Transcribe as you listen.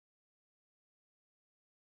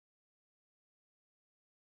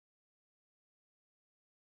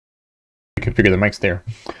figure the mic's there.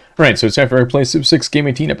 Alright, so it's time for our Play Civ 6 Game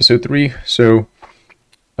 18, Episode 3. So,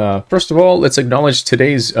 first of all, let's acknowledge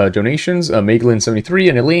today's donations. Megalyn73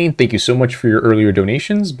 and Elaine, thank you so much for your earlier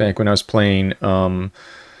donations back when I was playing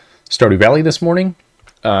Stardew Valley this morning.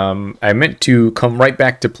 I meant to come right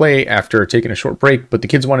back to play after taking a short break, but the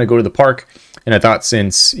kids wanted to go to the park, and I thought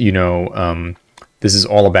since, you know, this is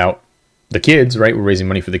all about the kids, right? We're raising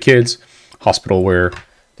money for the kids. Hospital where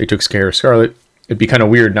they took care of Scarlet. It'd be kind of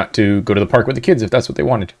weird not to go to the park with the kids if that's what they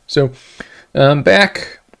wanted. So,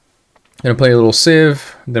 back. Gonna play a little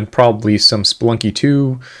Civ, then probably some Spelunky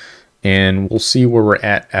 2, and we'll see where we're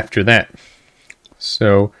at after that.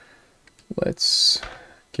 So, let's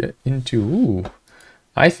get into... Ooh,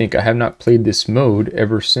 I think I have not played this mode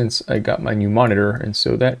ever since I got my new monitor, and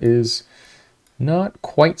so that is not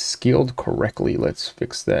quite scaled correctly. Let's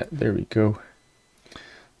fix that. There we go.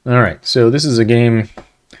 Alright, so this is a game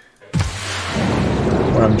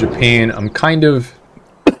where I'm Japan. I'm kind of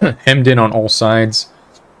hemmed in on all sides.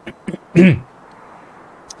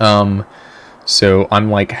 So I'm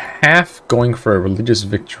like half going for a religious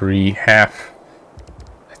victory, half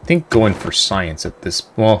I think going for science at this.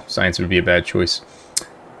 Well, science would be a bad choice.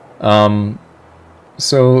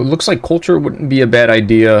 So it looks like culture wouldn't be a bad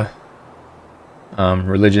idea.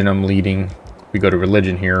 Religion I'm leading. We go to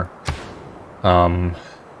religion here.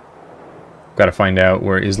 Got to find out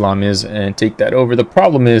where Islam is and take that over. The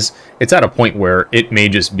problem is, it's at a point where it may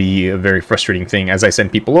just be a very frustrating thing as I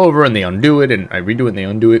send people over and they undo it, and I redo it and they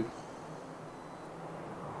undo it.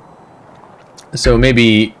 So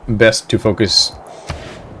maybe best to focus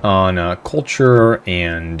on culture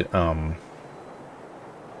and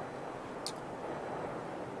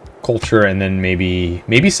then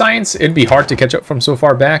maybe science. It'd be hard to catch up from so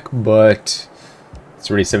far back, but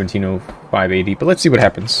it's already 1705 AD. But let's see what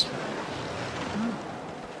happens.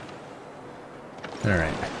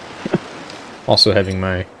 Alright. Also having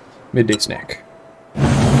my midday snack.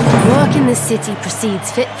 Work in the city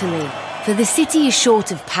proceeds fitfully, for the city is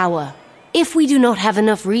short of power. If we do not have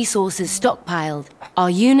enough resources stockpiled,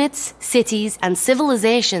 our units, cities, and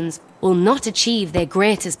civilizations will not achieve their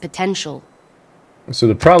greatest potential. So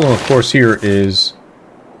the problem, of course, here is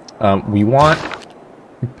we want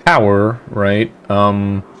power, right?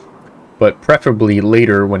 But preferably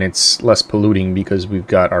later when it's less polluting because we've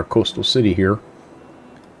got our coastal city here.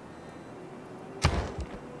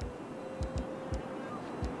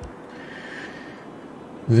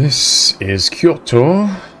 This is Kyoto.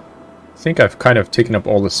 I think I've kind of taken up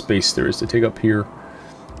all the space there is to take up here.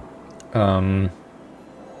 So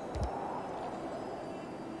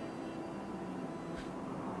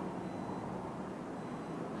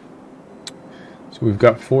we've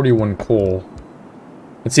got 41 coal.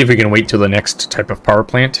 Let's see if we can wait till the next type of power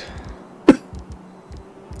plant.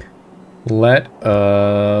 Let's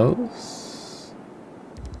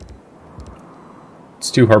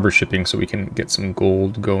do harbor shipping so we can get some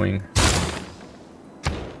gold going.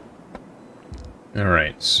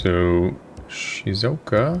 Alright, so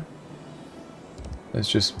Shizuoka.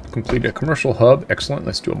 Let's just complete a commercial hub. Excellent.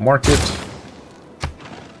 Let's do a market.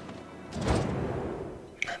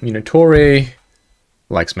 Minatori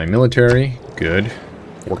likes my military. Good.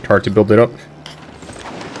 Worked hard to build it up.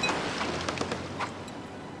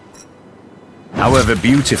 However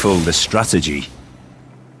beautiful the strategy,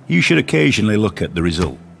 you should occasionally look at the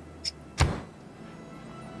result.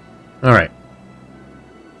 Alright.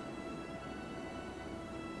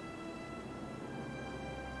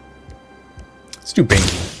 Let's do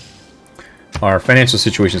banking. Our financial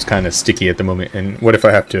situation is kind of sticky at the moment, and what if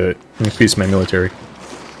I have to increase my military?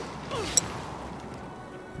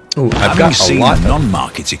 Ooh, I've got a lot of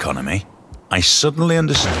non-market economy. I suddenly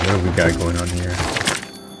understand. What have we got going on here?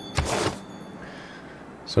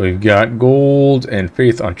 So we've got gold and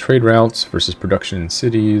faith on trade routes versus production in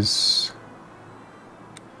cities.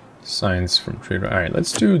 Science from trade routes. Alright,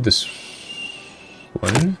 let's do this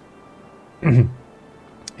one.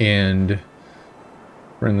 And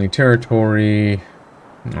friendly territory.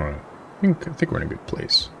 Alright, I think we're in a good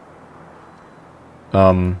place.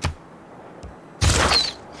 Alright,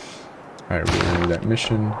 we're gonna do that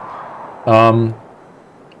mission.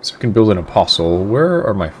 So we can build an apostle. Where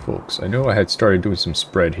are my folks? I know I had started doing some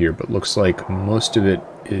spread here, but looks like most of it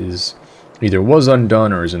is either was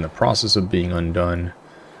undone or is in the process of being undone.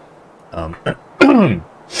 Alright,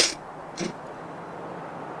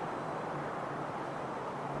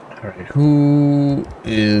 who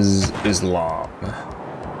is Islam?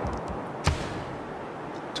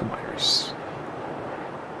 Tomyris.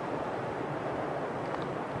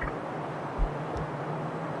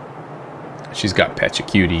 She's got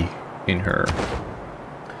Pachacuti in her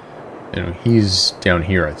You know, he's down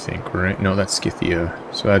here, I think, right? No, that's Scythia.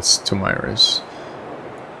 So that's Tomyris.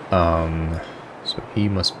 So he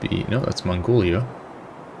must be... No, that's Mongolia.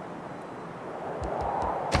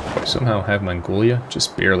 Do I somehow have Mongolia?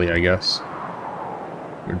 Just barely, I guess.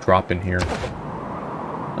 You're dropping here.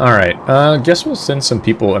 Alright, guess we'll send some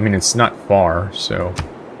people. I mean, it's not far, so...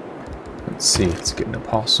 Let's see, let's get an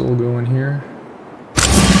apostle going here.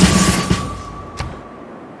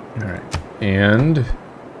 Alright, and...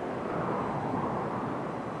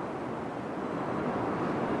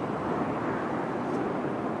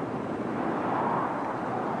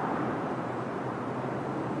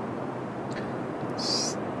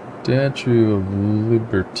 Statue of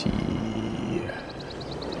Liberty.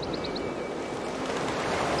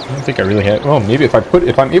 I don't think I really have... Oh, maybe if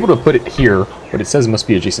I'm able to put it here, but it says it must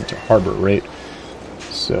be adjacent to harbor, right?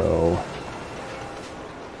 So...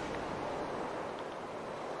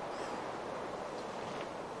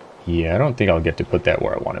 Yeah, I don't think I'll get to put that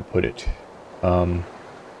where I want to put it. I don't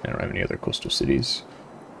have any other coastal cities.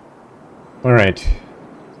 Alright.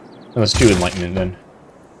 Let's do Enlightenment then.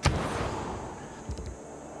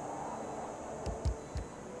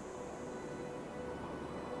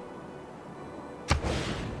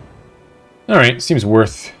 Alright, seems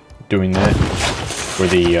worth doing that for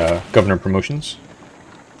the governor promotions.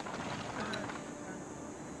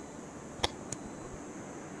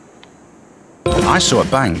 I saw a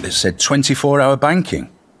bank that said 24-hour banking,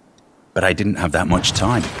 but I didn't have that much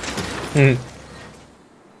time.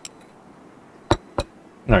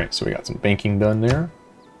 Alright, so we got some banking done there.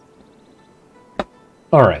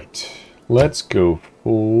 Alright, let's go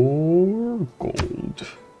for gold.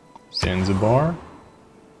 Zanzibar.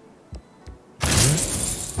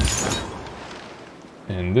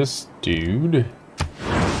 And this dude...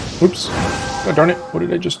 Oops. God darn it, what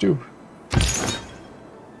did I just do? I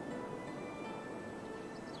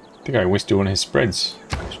think I wasted one of his spreads.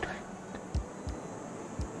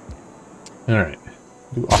 Alright.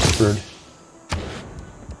 Do Oxford.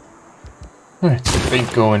 Alright, so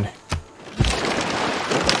bank going.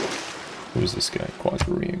 Who's this guy?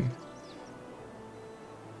 Quadrireme.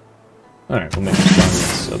 Alright, we'll make him strong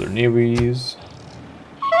against other navies.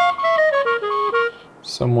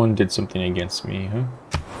 Someone did something against me, huh?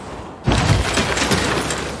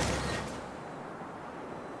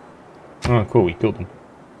 Oh, cool, we killed him.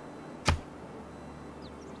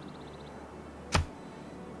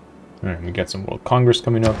 Alright, we got some World Congress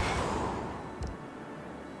coming up.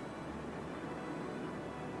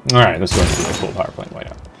 Alright, let's go ahead and do the full power plant. Why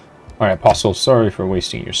not? Alright, Apostle, sorry for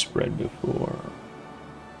wasting your spread before.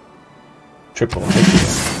 Triple.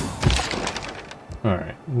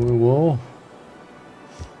 Alright, we will...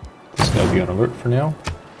 This guy be on alert for now.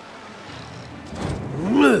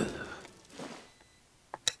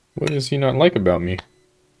 What does he not like about me?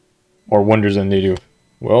 Or wonders than they do?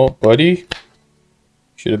 Well, buddy,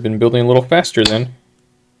 should have been building a little faster then.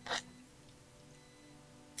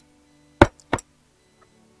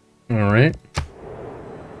 Alright.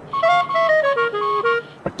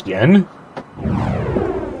 Again?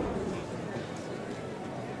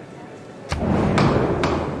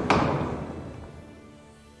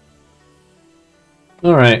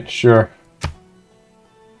 Alright, sure.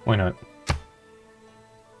 Why not?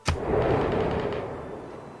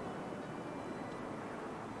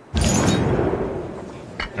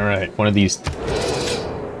 Alright, one of these.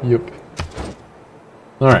 Yep.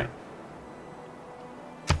 Alright.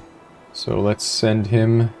 So let's send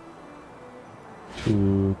him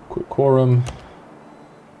to Quorum.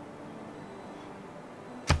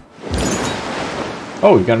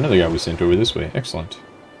 Oh, we've got another guy we sent over this way. Excellent.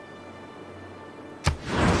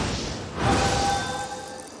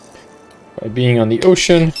 By being on the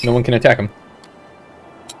ocean, no one can attack him.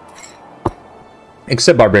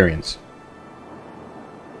 Except barbarians.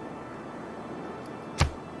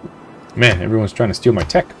 Man, everyone's trying to steal my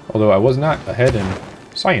tech. Although I was not ahead in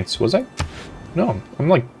science, was I? No, I'm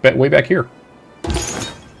like way back here.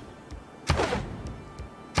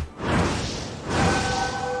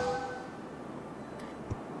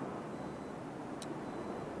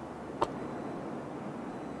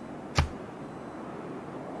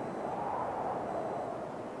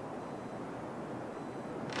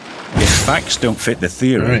 Facts don't fit the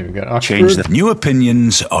theory. Right, we got Oxford. Change the new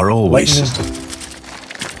opinions are always.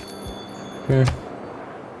 Okay.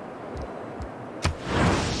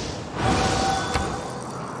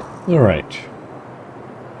 All right.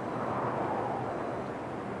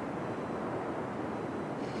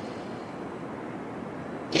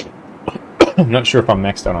 I'm not sure if I'm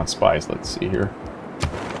maxed out on spies. Let's see here.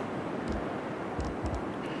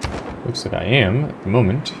 Looks like I am at the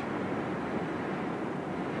moment.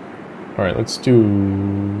 Alright, let's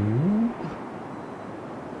do...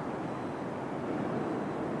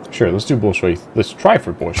 Sure, let's do Bolshoi. Let's try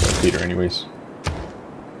for Bolshoi Theater anyways.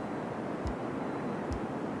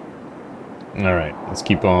 Alright, let's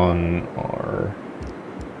keep on our...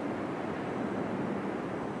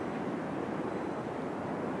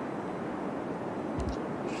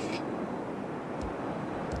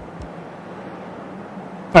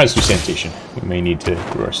 Alright, let's do sanitation. We may need to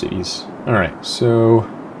grow our cities. Alright, so...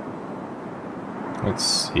 Let's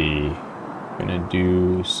see. I'm gonna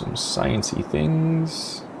do some sciencey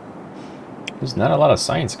things. There's not a lot of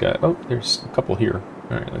science guys. Oh, there's a couple here.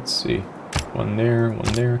 Alright, let's see. One there,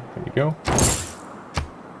 one there. There we go.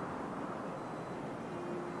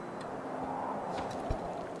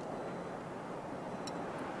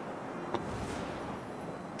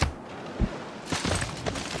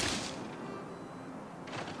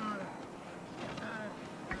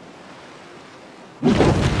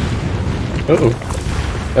 Uh-oh.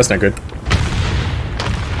 That's not good.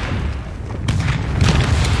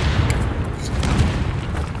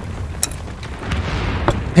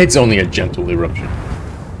 It's only a gentle eruption.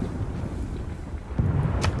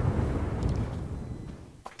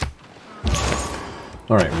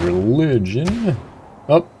 Alright, religion.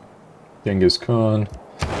 Oh, Genghis Khan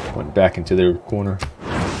went back into their corner.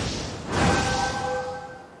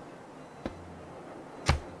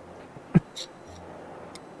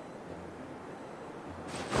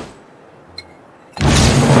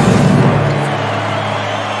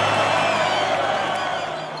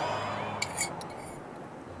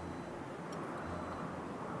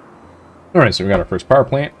 Alright, so we got our first power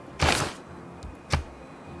plant.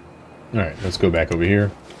 Alright, let's go back over here.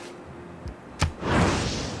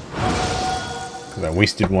 Because I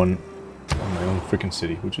wasted one on my own freaking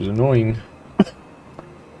city, which is annoying.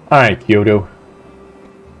 Alright, Kyoto.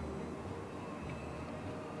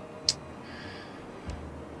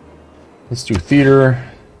 Let's do theater.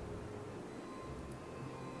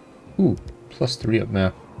 Ooh, +3 up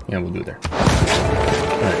now. Yeah, we'll do it there.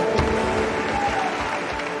 Alright.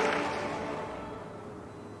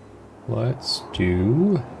 Let's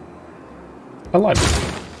do a library.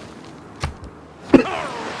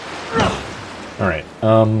 Alright,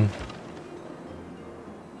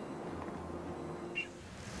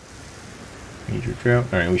 major drought.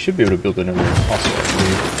 Alright, we should be able to build another hostel, I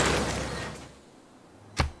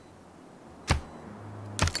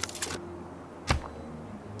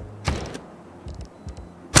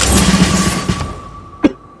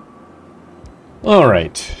believe.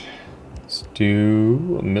 Alright. Let's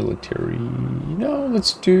do a military. No,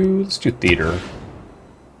 let's do theater.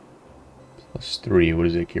 +3. What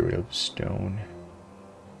does it get rid of? Stone.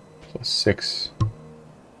 +6.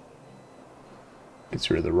 Gets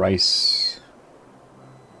rid of the rice.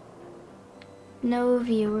 No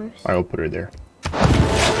viewers. I will put her there.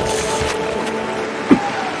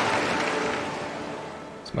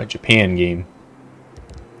 It's my Japan game.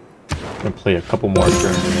 I'm gonna play a couple more turns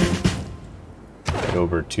and then head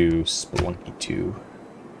over to Spelunky 2.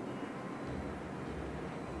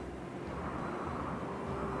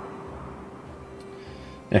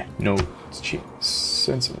 No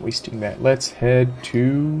sense of wasting that. Let's head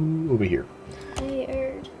to over here.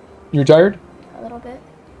 Tired. You're tired? A little bit.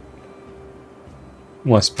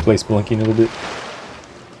 Want to play Spelunky in a little bit?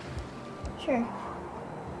 Sure.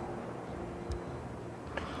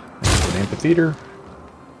 An amphitheater.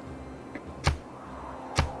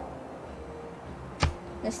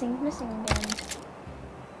 This thing's missing again.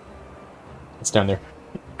 It's down there.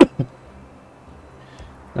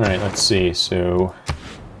 Alright, let's see. So,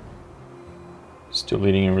 still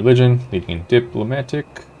leading in religion, leading in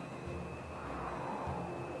diplomatic.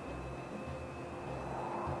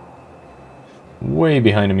 Way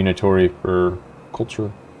behind Aminatori for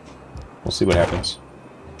culture. We'll see what happens.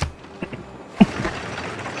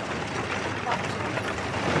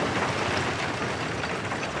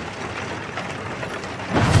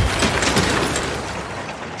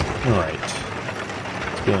 Alright.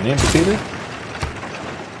 Let's build an amphitheater.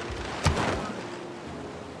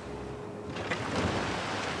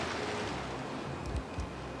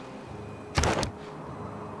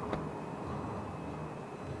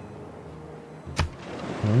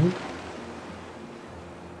 Alright.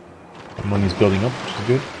 The money's building up, which is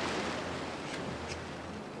good.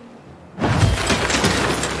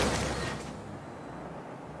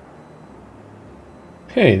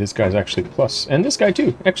 Hey, this guy's actually plus. And this guy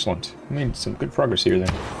too. Excellent. Made some good progress here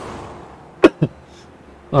then.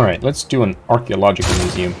 Alright, let's do an archaeological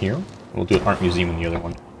museum here. We'll do an art museum in the other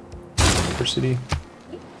one. University.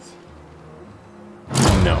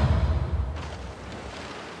 No.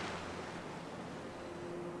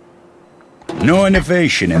 No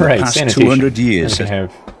innovation in Right, the past sanitation. 200 years. We can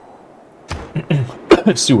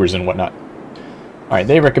have sewers and whatnot. Alright,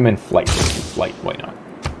 they recommend flight. Flight, why not?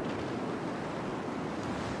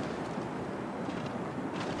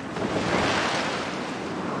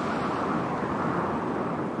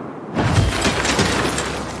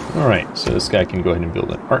 Alright, so this guy can go ahead and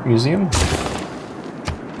build an art museum.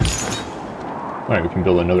 Alright, we can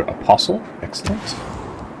build another apostle. Excellent.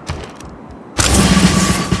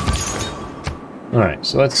 Alright,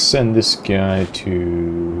 so let's send this guy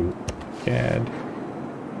to CAD.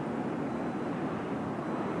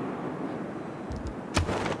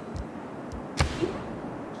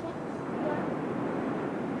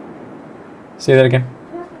 Say that again.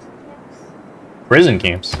 Prison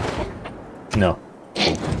camps? No.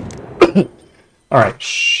 Alright,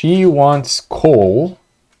 she wants coal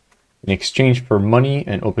in exchange for money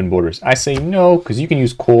and open borders. I say no, because you can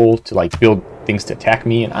use coal to like build things to attack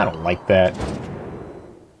me, and I don't like that.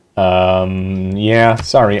 Yeah,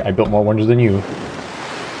 sorry, I built more wonders than you.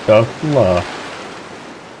 Tough luck.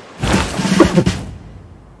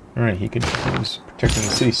 Alright, he could use protecting the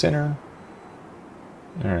city center.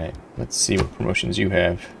 Alright, let's see what promotions you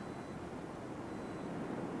have.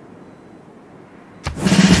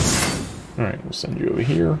 Alright, we'll send you over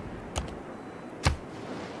here.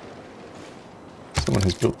 Someone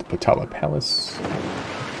has built the Potala Palace.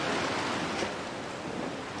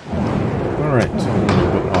 Alright, so what are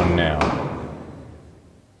we put on now?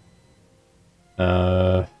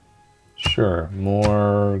 Sure,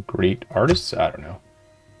 more great artists? I don't know.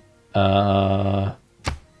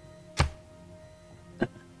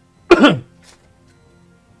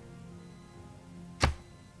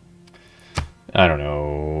 I don't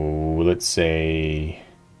know, let's say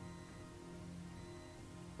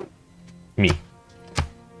me.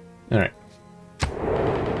 Alright.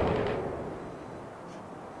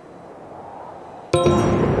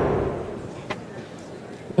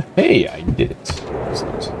 Hey, I did it.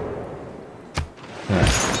 Excellent.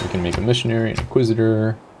 Alright, we can make a missionary, an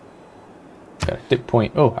inquisitor. Got a hit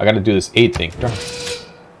point. Oh, I gotta do this aid thing. Darn.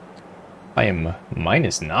 I am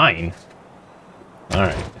 -9.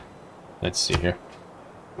 Alright. Let's see here.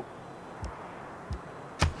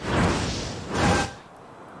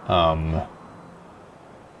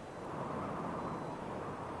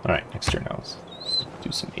 Alright, next turn now. Let's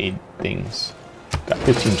do some aid things. Got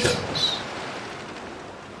 15 turns.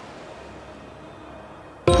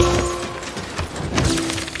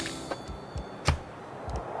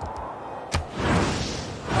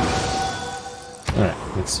 Alright,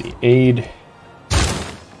 let's see. Aid.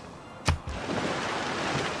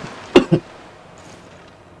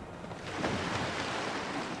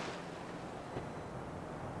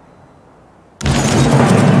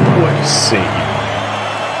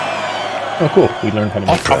 Oh, cool. We learned how to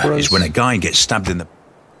make Opera operas. is when a guy gets stabbed in the...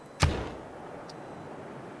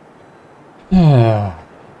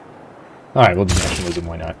 Alright, we'll do nationalism,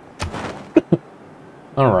 why not?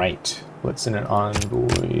 Alright, let's send an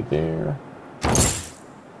envoy there. That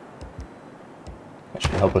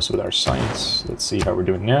should help us with our science. Let's see how we're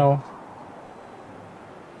doing now.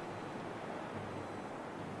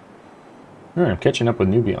 Alright, I'm catching up with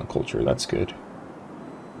Nubian culture, that's good.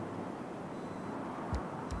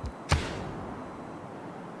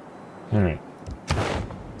 Alright.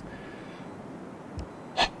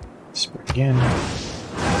 Spread again.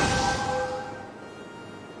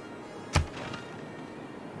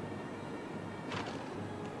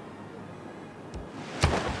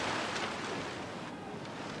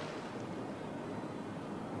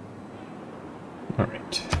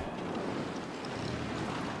 Alright.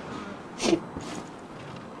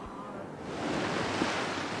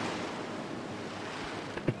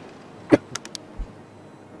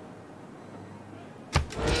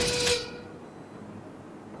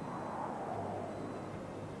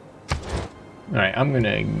 Alright, I'm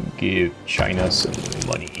gonna give China some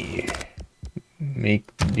money.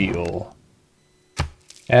 Make the deal.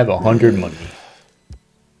 Have 100 money.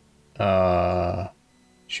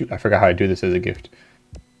 Shoot, I forgot how to do this as a gift.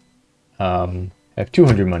 Have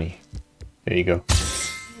 200 money. There you go.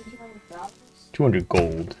 200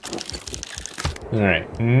 gold.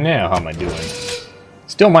 Alright, now how am I doing?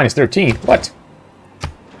 Still minus 13. What?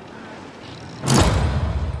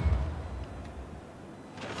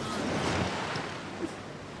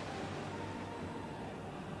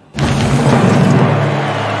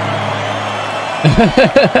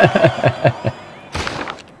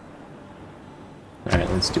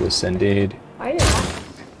 Alright, let's do a send aid. Why did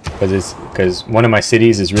that? Because one of my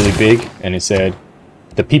cities is really big, and it said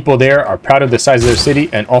the people there are proud of the size of their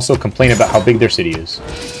city and also complain about how big their city is.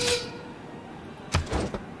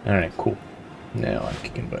 Alright, cool. Now I'm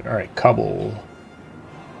kicking butt. Alright, Kabul.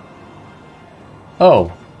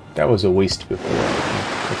 Oh, that was a waste before.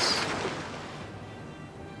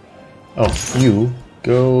 Oh, you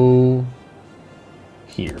go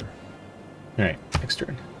here. Alright, next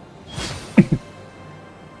turn.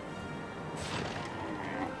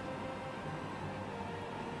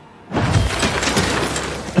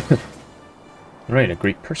 Alright, a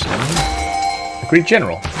great person. A great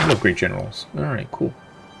general. I love great generals. Alright, cool.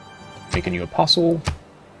 Making you apostle.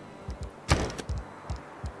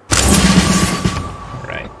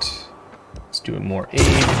 Alright. Let's do more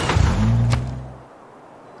aid.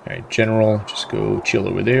 Alright, general, just go chill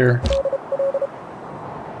over there.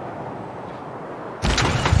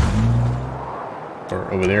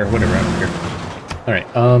 Or over there, whatever, I don't care. Alright,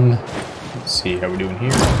 let's see how we're doing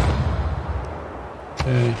here.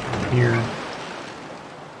 Here.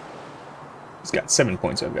 He's got 7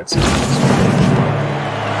 points, I've got 6 points.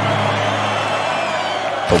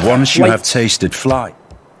 But once you have tasted flight.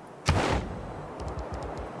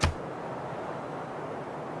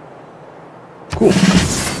 Cool.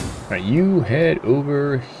 Alright, you head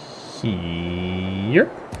over here.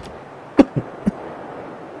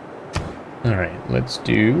 Alright, let's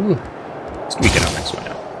do economics right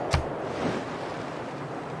now.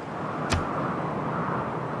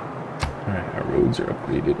 Alright, our roads are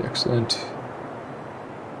upgraded, excellent.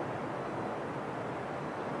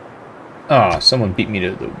 Ah, someone beat me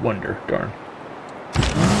to the wonder, darn.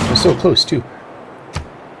 I was so close, too.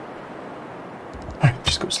 Alright,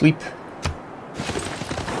 just go sleep.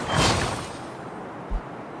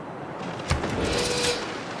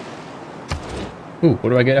 Ooh,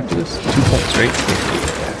 what do I get after this? 2 points, right?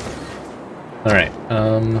 Alright,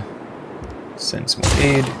 send some more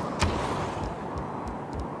aid.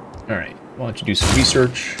 Alright, why don't you do some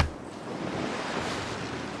research?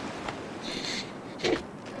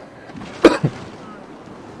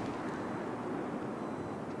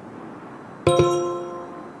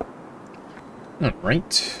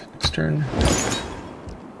 Alright, next turn.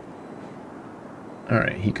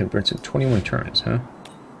 Alright, he converts in 21 turns, huh?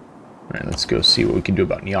 Alright, let's go see what we can do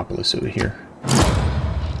about Neapolis over here.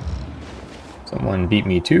 Someone beat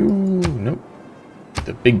me too? Nope.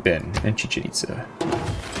 The Big Ben and Chichen Itza.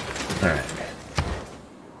 Alright.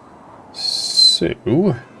 So,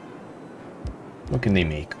 what can they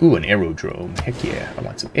make? Ooh, an aerodrome. Heck yeah. I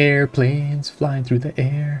want some airplanes flying through the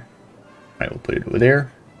air. Alright, we'll put it over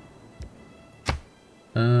there.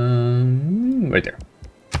 Right there.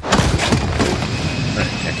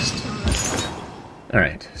 Alright, next.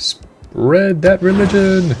 Alright, spread that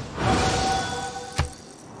religion!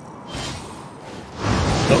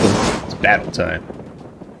 Uh-oh, it's battle time.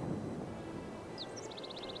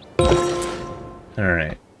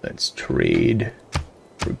 Alright, let's trade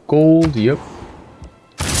for gold, yep.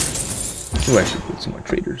 Oh, I should put some more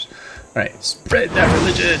traders. Alright, spread that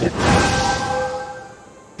religion!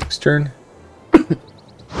 Next turn.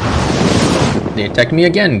 They attacked me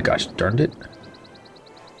again, gosh darned it.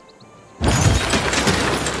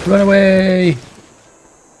 Run away!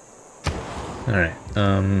 Alright,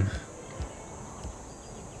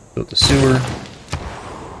 built the sewer.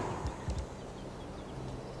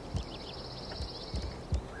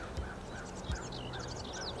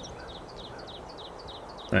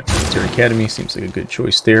 Alright, Military Academy seems like a good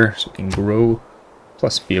choice there, so we can grow,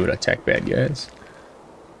 plus be able to attack bad guys.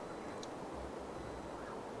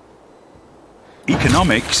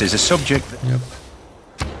 Economics is a subject that... Yep.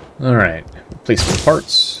 Alright, replaceable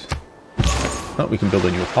parts. Oh, we can build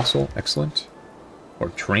a new apostle, excellent. Or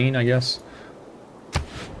train, I guess.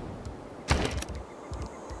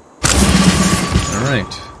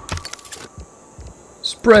 Alright.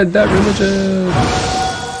 Spread that religion!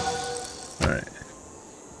 Alright.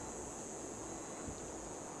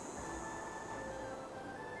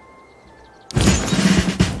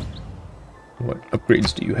 What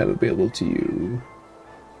upgrades do you have available to you?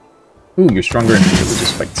 Ooh, you're stronger in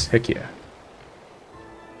religious fights. Heck yeah.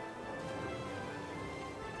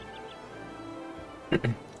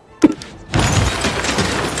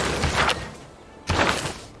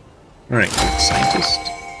 Alright, scientist.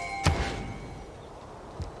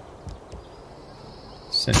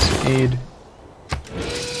 Send some aid.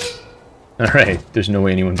 Alright, there's no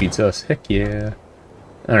way anyone beats us. Heck yeah.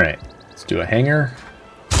 Alright, let's do a hangar.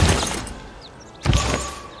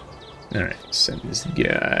 Alright, send this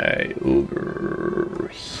guy over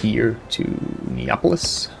here to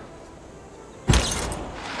Neapolis.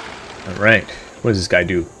 Alright, what does this guy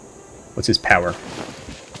do? What's his power?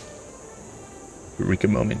 Eureka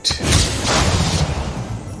moment.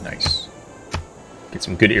 Nice. Get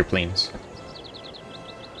some good airplanes.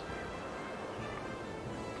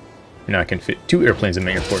 Now I can fit 2 airplanes in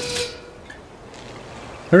my airport.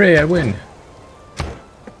 Hooray, I win.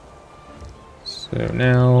 So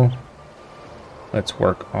now, let's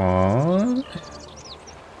work on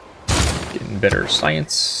getting better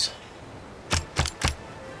science.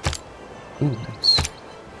 Ooh, nice.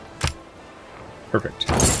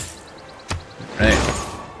 Perfect. Alright.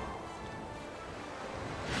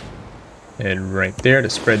 And right there to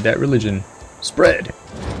spread that religion. Spread!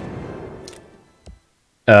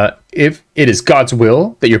 If it is God's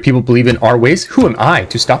will that your people believe in our ways, who am I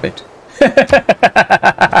to stop it?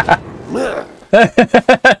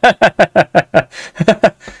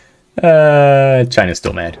 China's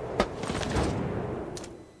still mad.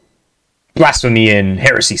 Blasphemy and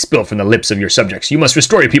heresy spill from the lips of your subjects. You must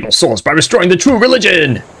restore your people's souls by restoring the true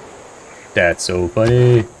religion! That's so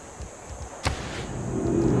funny.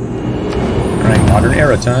 Alright, modern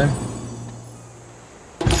era time.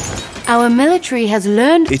 Our military has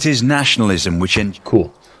learned... It is nationalism which...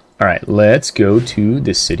 Cool. Alright, let's go to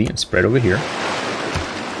this city and spread over here.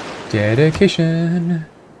 Dedication.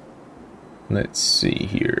 Let's see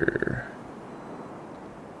here.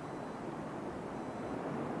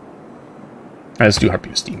 Alright, let's do Harpy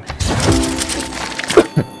of Steam.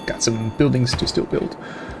 Got some buildings to still build.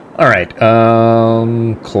 Alright,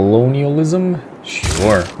 colonialism?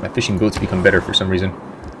 Sure. My fishing boats become better for some reason.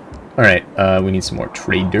 Alright, we need some more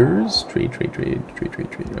traders. Trade.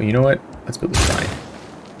 Oh, you know what? Let's build a shrine.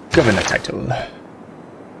 Governor title.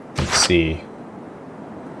 Let's see.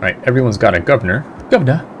 Alright, everyone's got a governor.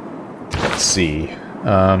 Governor! Let's see.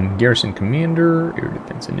 Garrison commander, air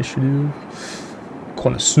defense initiative,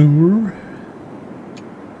 connoisseur.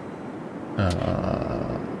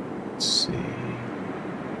 Let's see.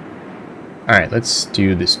 Alright, let's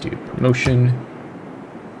do this dude. Promotion.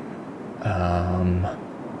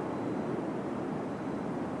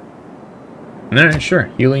 Alright, sure.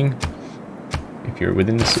 Healing. If you're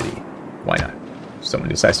within the city. Why not? If someone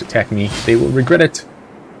decides to attack me, they will regret it.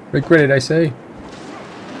 Regret it, I say.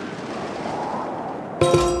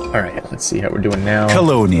 Alright, let's see how we're doing now.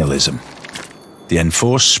 Colonialism. The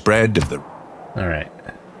enforced spread of the... Alright.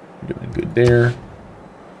 We're doing good there.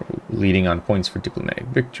 We're leading on points for diplomatic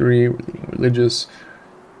victory. We're leading religious.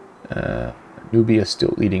 Nubia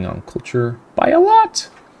still leading on culture by a lot.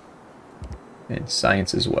 And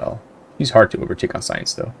science as well. He's hard to overtake on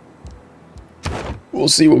science, though. We'll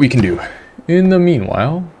see what we can do. In the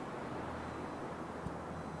meanwhile...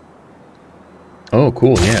 Oh,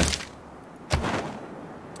 cool, yeah.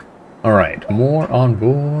 Alright, more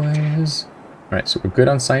envoys. Alright, so we're good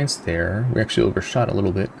on science there. We actually overshot a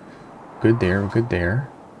little bit. Good there, we're good there.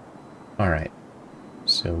 Alright.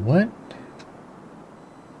 So what?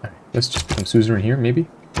 Alright, let's just become suzerain here, maybe?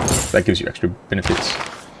 That gives you extra benefits.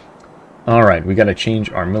 Alright, we gotta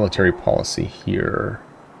change our military policy here.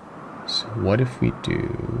 So what if we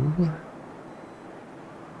do...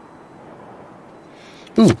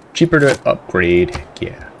 Ooh, cheaper to upgrade. Heck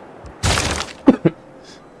yeah.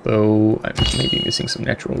 Though I'm maybe missing some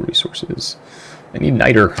natural resources. I need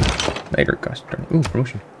niter. Niter, gosh darn it. Ooh,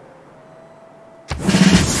 promotion.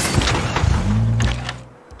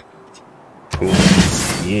 Cool.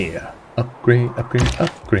 Yeah. Upgrade.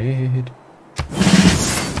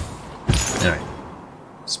 Alright.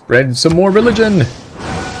 Spread some more religion.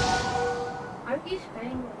 Aren't you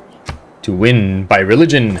spreading religion? To win by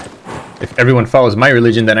religion. If everyone follows my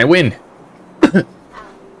religion, then I win.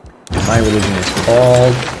 My religion is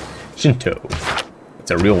called Shinto.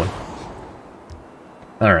 It's a real one.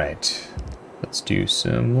 Alright. Let's do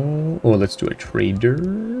some more. Oh, let's do a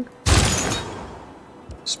trader.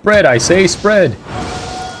 Spread, I say, spread.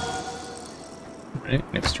 Alright,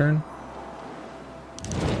 next turn.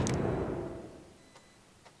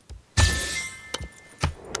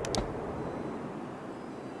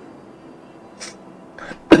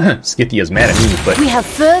 Scythia's mad at me, but We have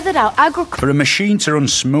furthered our agriculture. For a machine to run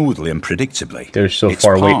smoothly and predictably, they're so its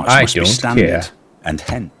far away. parts I must be don't standard care. And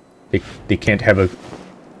hence. They can't have a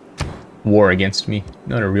war against me.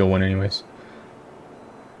 Not a real one, anyways.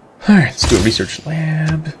 Alright, let's do a research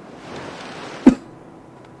lab.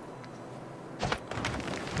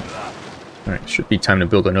 Alright, should be time to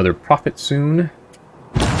build another prophet soon.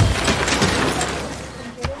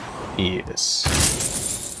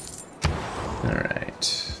 Yes.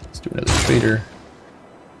 Alright, let's do another trader.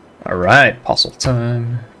 Alright, apostle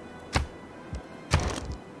time.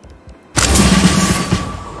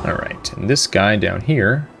 Alright, and this guy down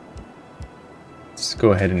here, let's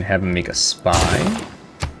go ahead and have him make a spy.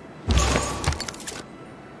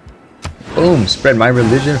 Boom, spread my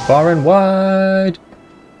religion far and wide.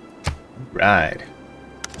 Right.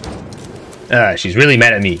 She's really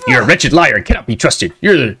mad at me. You're a wretched liar and cannot be trusted.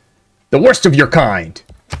 You're the... The worst of your kind!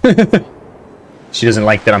 She doesn't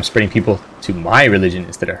like that I'm spreading people to my religion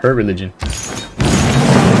instead of her religion.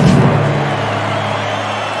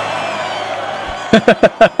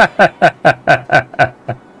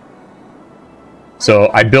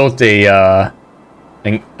 So I built an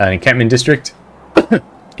encampment district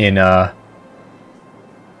in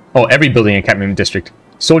every building encampment district.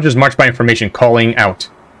 Soldiers march by information calling out,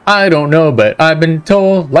 I don't know, but I've been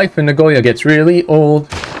told life in Nagoya gets really old.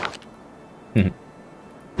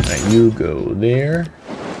 Alright, you go there.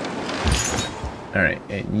 Alright,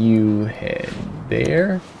 and you head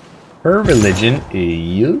there. Her religion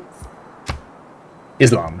is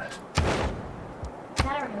Islam.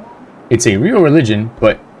 It's a real religion,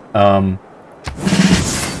 but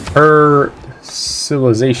her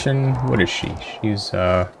civilization, what is she? She's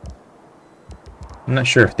I'm not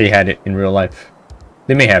sure if they had it in real life.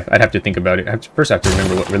 They may have. I'd have to think about it. First I have to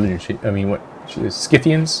remember what religion she is.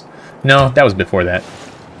 Scythians? No, that was before that.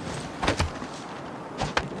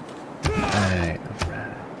 Alright.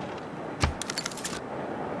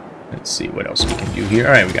 Let's see what else we can do here.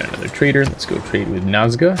 Alright, we got another trader. Let's go trade with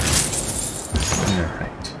Nazca.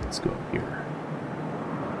 Alright, let's go up here.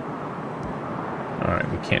 Alright,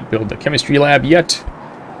 we can't build the chemistry lab yet.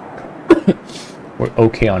 We're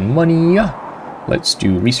okay on money. Let's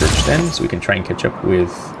do research then, so we can try and catch up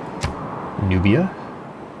with Nubia.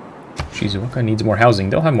 Shizuoka needs more housing.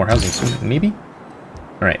 They'll have more housing soon, maybe?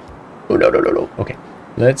 Alright. Oh, no. Okay.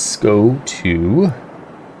 Let's go to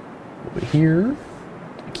over here.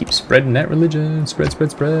 Keep spreading that religion. Spread.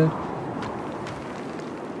 If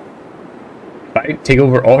I take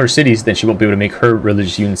over all her cities, then she won't be able to make her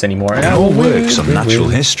religious units anymore. It all works on natural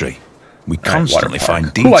history. We constantly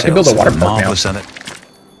find details I can build a water that are park marvelous now. in it.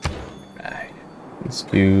 Let's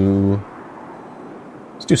do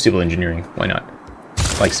civil engineering. Why not?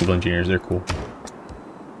 I like civil engineers, they're cool.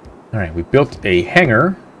 Alright, we built a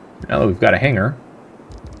hangar. Now that we've got a hangar,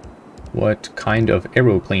 what kind of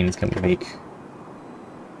aeroplanes can we make?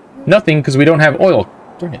 Nothing, because we don't have oil.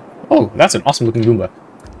 Darn it. Oh, that's an awesome looking Goomba.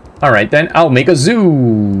 Alright then, I'll make a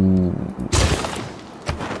zoo.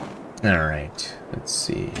 Alright, let's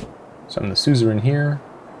see. So I'm the suzerain here,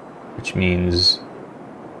 which means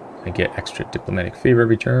I get extra diplomatic favor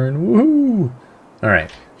every turn. Woohoo!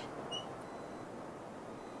 Alright.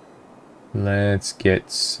 Let's get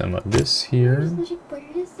some of this here.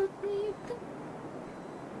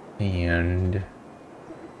 And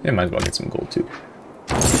yeah, might as well get some gold too.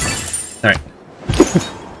 Alright.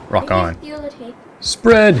 Rock on.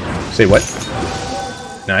 Spread! Say what?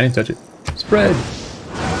 No, I didn't touch it. Spread!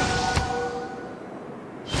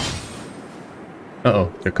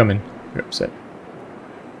 Uh-oh, they're coming. They're upset.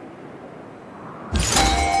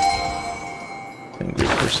 Great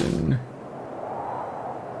person.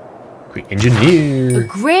 Great engineer. A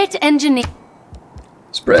great engineer.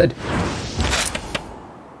 Spread.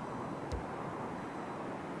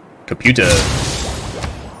 Computer.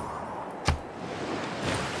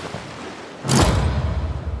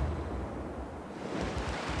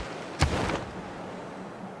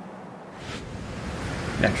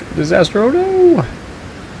 Natural disaster. Oh no!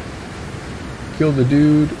 Killed the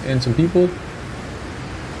dude and some people.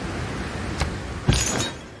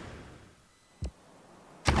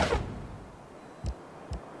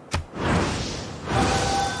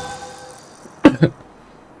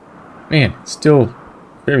 Man, it's still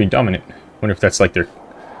very dominant. Wonder if that's like their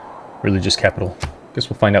religious capital. Guess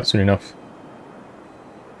we'll find out soon enough.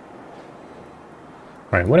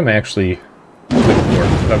 Alright, what am I actually looking for?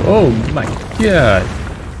 Oh my god!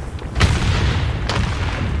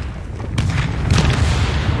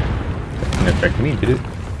 That didn't affect me, did it?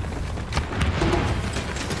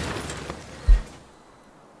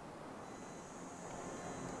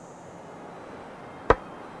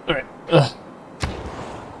 Alright, ugh.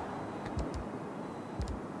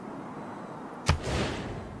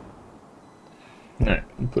 Alright,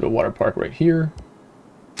 put a water park right here.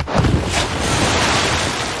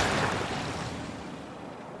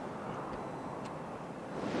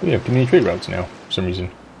 We have too many trade routes now, for some reason.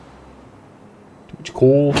 Too much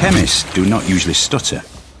coal. Chemists do not usually stutter.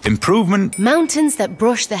 Improvement Mountains that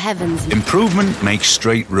brush the heavens. makes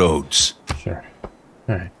straight roads. Sure.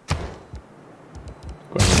 Alright.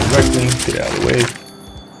 Go ahead directly, get it out of the way.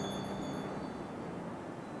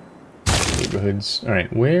 Neighborhoods.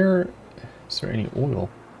 Alright, where is there any oil?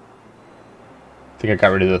 I think I got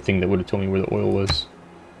rid of the thing that would have told me where the oil was.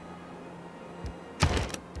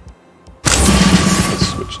 Let's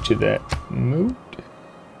switch to that mode.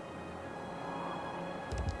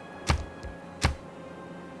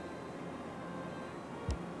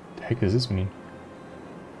 The heck does this mean?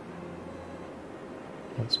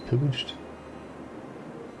 It's pillaged.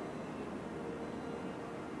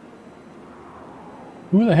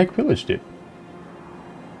 Who the heck pillaged it?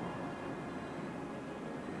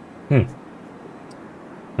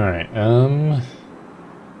 Alright,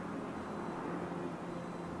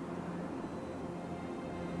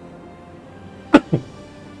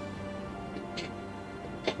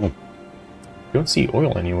 don't see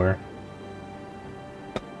oil anywhere.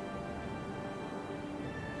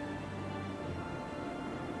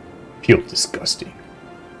 Feel disgusting.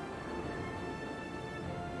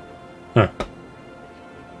 Huh.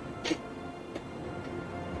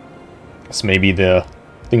 This may be the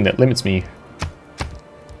thing that limits me.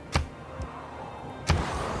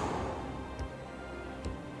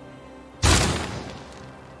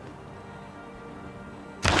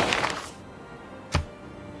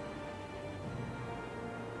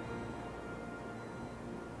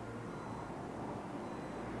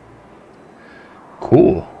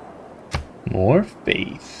 Cool. More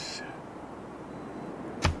faith.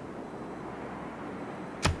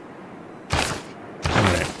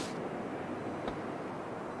 Alright.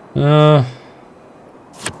 I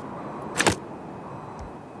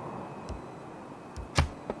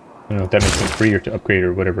don't know if that makes them freer to upgrade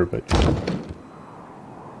or whatever, but...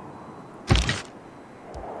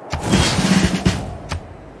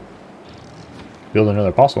 Build another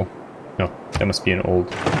apostle. No, that must be an old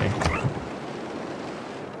thing.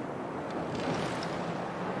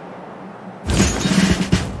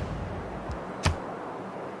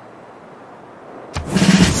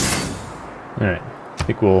 Alright, I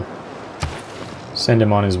think we'll send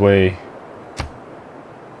him on his way,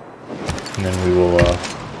 and then we will, that'll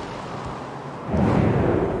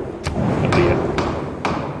be it.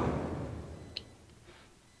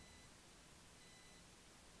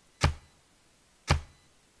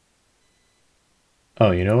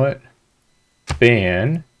 Oh, you know what?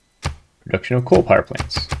 Ban production of coal power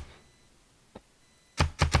plants.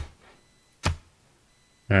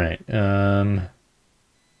 Alright,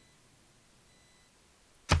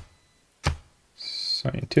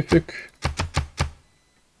 scientific.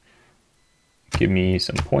 Give me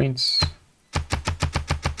some points.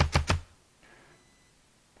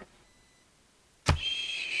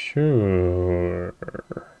 Sure.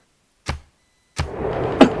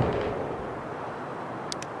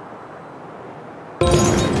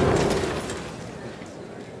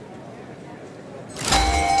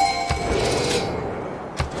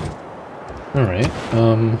 All right.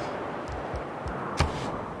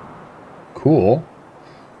 Cool.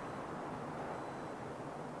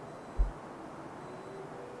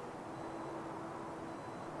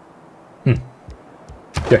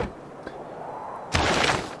 Okay.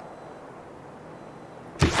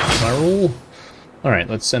 Spiral. All right,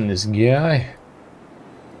 let's send this guy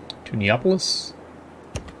to Neapolis.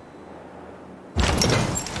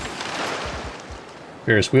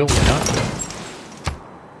 Ferris wheel, why not?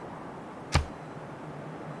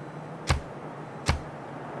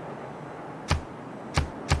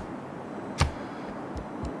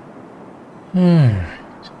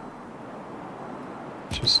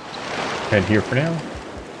 Just head here for now.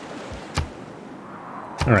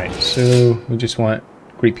 Alright, so we just want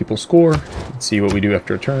great people score. Let's see what we do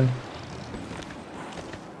after a turn.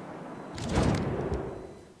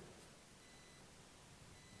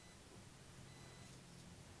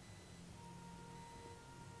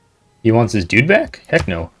 He wants his dude back? Heck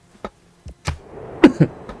no.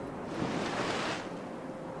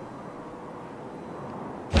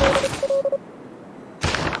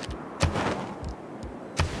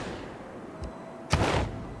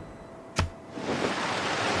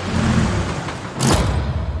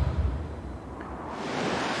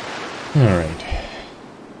 Alright.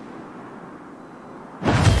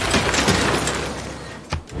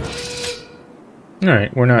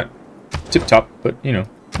 Alright, we're not tip-top, but, you know,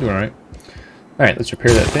 doing alright. Alright, let's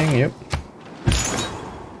repair that thing, yep.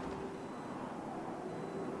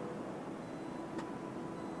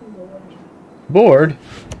 Bored?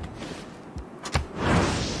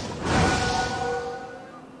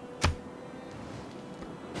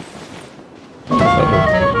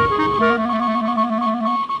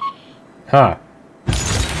 Huh.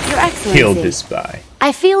 Your Excellency. Killed this spy.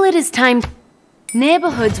 I feel it is time.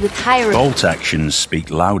 Neighborhoods with higher. Bolt actions speak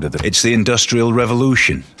louder than... It's the Industrial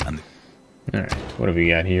Revolution. And Alright, what have we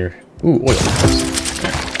got here? Ooh, oil.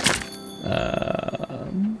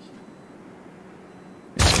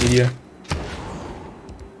 Media.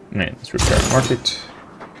 Alright, let's repair our market.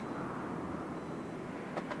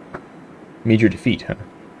 Major defeat, huh?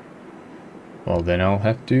 Well, then I'll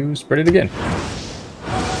have to spread it again.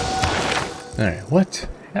 Alright, what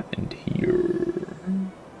happened here?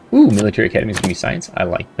 Ooh, military academies give me science. I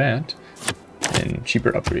like that. And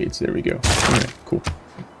cheaper upgrades. There we go. Alright, cool.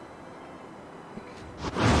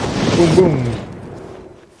 Boom, boom.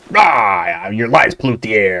 Ah, your lies pollute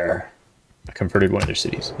the air. I converted one of their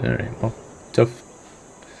cities. Alright, well, tough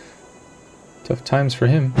times for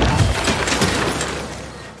him.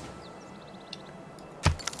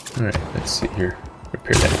 Alright, let's see here.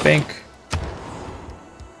 Repair that bank.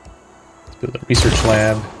 Let's build a research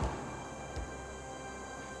lab.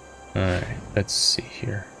 Alright, let's see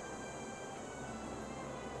here.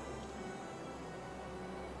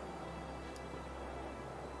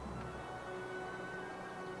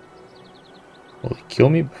 Will he kill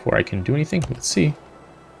me before I can do anything? Let's see.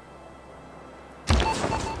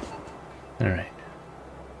 Alright.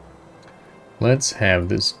 Let's have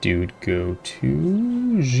this dude go to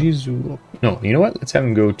Jizu. No, you know what? Let's have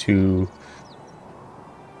him go to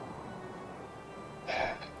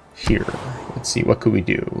here. Let's see, what could we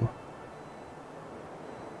do?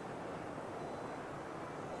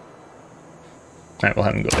 Alright, we'll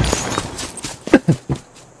have him go there.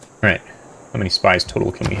 Alright. How many spies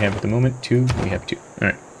total can we have at the moment? 2? We have 2.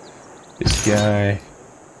 Alright. This guy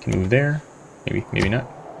can move there. Maybe, maybe not.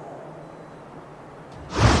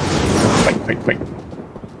 Fight, fight, fight.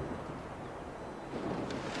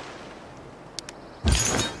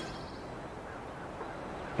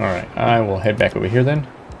 Alright, I will head back over here then.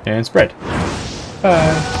 And spread.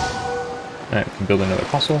 Bye. Alright, we can build another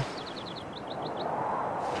fossil.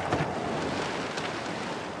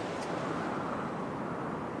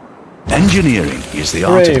 Engineering is the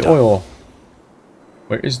art of oil.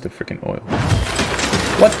 Where is the freaking oil?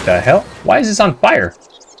 What the hell? Why is this on fire?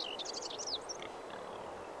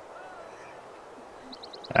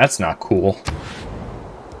 That's not cool.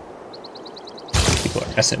 People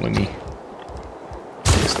are messing with me.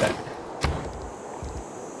 What is that?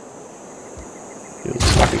 Build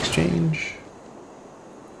stock exchange.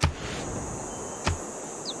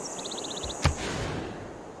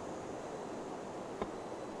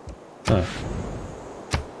 Huh.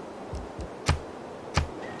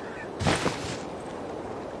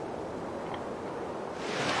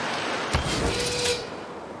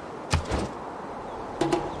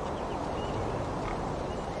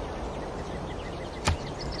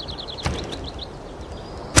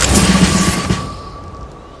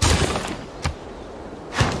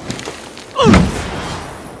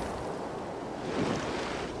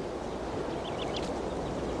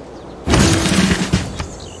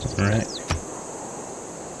 Alright.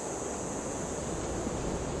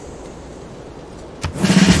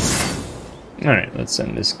 Alright, let's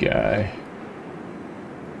send this guy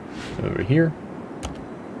over here.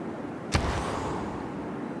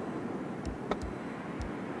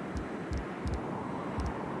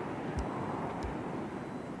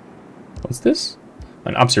 What's this?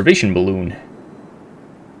 An observation balloon.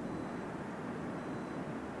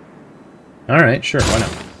 Alright, sure, why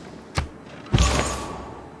not?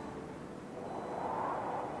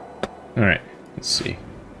 Alright, let's see.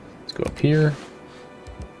 Let's go up here.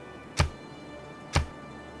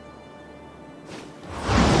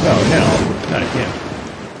 Oh no, not again.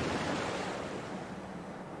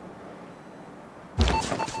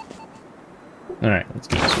 Alright, let's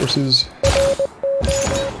get sources.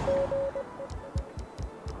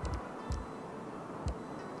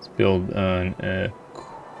 Let's build an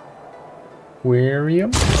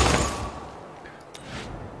aquarium.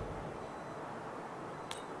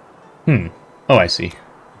 Oh, I see.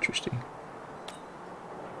 Interesting.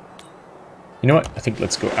 You know what? I think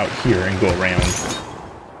let's go out here and go around.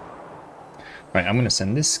 Alright, I'm gonna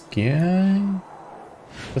send this guy.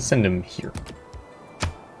 Let's send him here.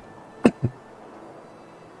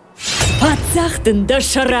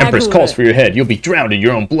 Empress calls for your head. You'll be drowned in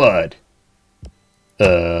your own blood.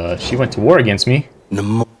 She went to war against me.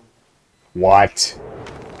 What?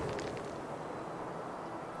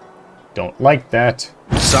 Don't like that.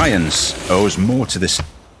 Science owes more to this.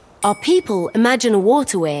 Our people imagine a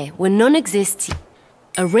waterway where none exists.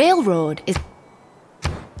 A railroad is...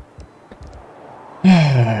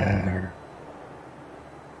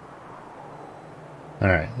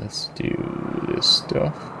 Alright, let's do this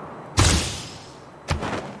stuff.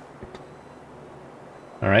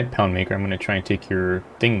 Alright, Pound Maker, I'm gonna try and take your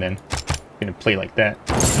thing then. I'm gonna play like that.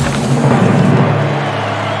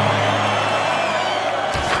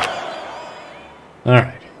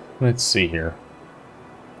 Alright, let's see here.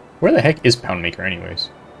 Where the heck is Pound Maker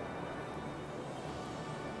anyways?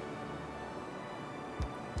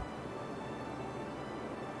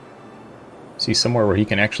 Is he somewhere where he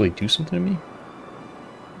can actually do something to me?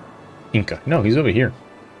 Inca. No, he's over here.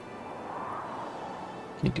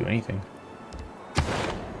 Can't do anything.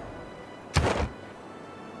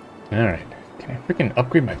 Alright. Can I freaking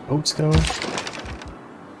upgrade my boats, though?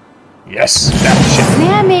 Yes! Battleship! May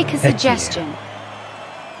I make a suggestion?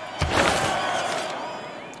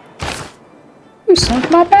 You sunk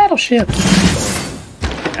my battleship!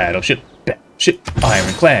 Battleship! Battleship!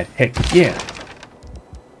 Ironclad! Heck yeah!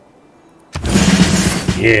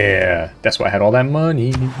 Yeah! That's why I had all that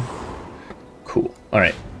money. Cool.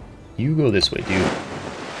 Alright. You go this way, dude.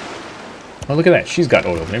 Oh, look at that. She's got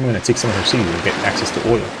oil. Maybe I'm going to take some of her cities and get access to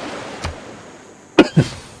oil.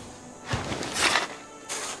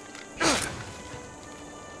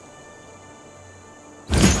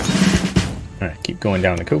 Alright, keep going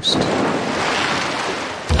down the coast.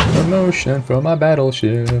 Promotion for my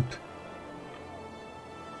battleship.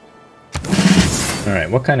 Alright,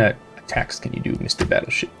 what kind of attacks can you do, Mr.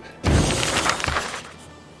 Battleship?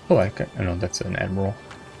 Oh, I know that's an admiral.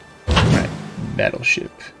 Alright,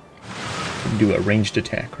 battleship. Do a ranged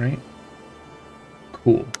attack, right?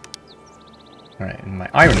 Cool. Alright, and my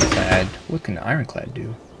ironclad. What can the ironclad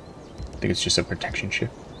do? I think it's just a protection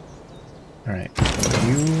ship. Alright,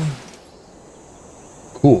 you...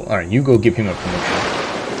 Cool, alright, you go give him a promotion.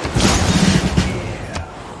 Yeah.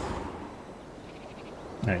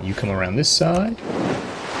 Alright, you come around this side.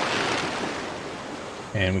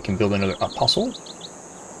 And we can build another apostle.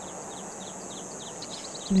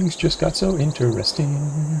 Things just got so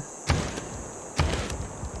interesting.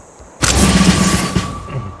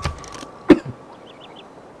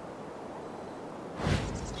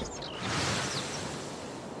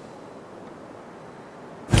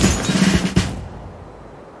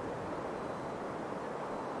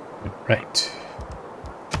 Right.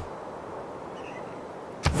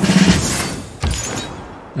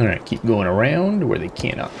 Alright, keep going around where they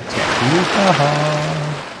cannot attack you. Haha.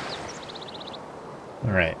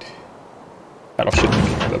 Alright. Battleship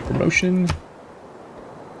have a promotion.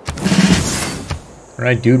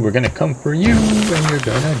 Alright, dude, we're gonna come for you, and you're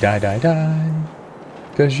gonna die.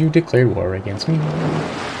 Because you declared war against me.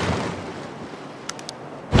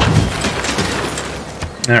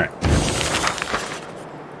 Alright.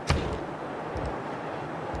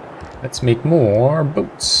 Let's make more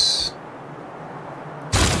boats.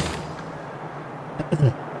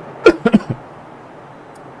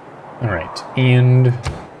 Alright, and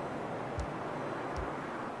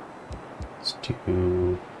let's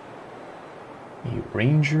do a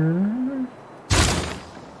ranger.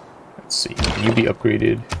 Let's see, can you be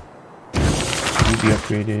upgraded? Can you be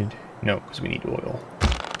upgraded? No, because we need oil.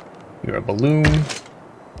 You're a balloon.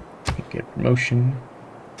 You get promotion.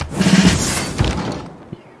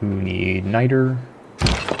 You need niter.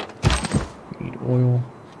 You need oil.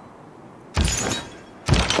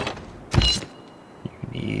 You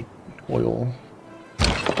need oil.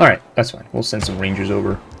 Alright, that's fine. We'll send some rangers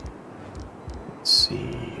over. Let's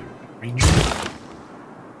see. Ranger.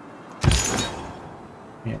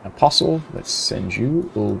 Yeah, apostle. Let's send you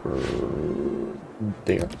over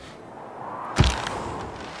there.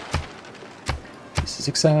 This is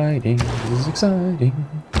exciting. This is exciting.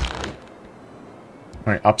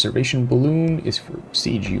 Alright, observation balloon is for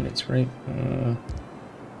siege units, right?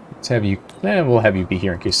 Let's have you... we'll have you be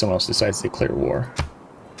here in case someone else decides to declare war.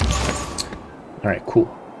 Alright, cool.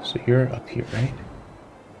 So you're up here, right?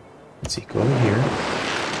 Let's see, go over here.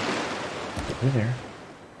 Go over there.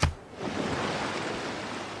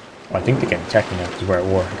 Oh, I think they can attack me now because we're at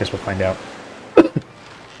war. I guess we'll find out.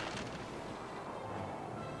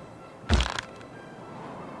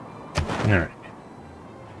 Alright.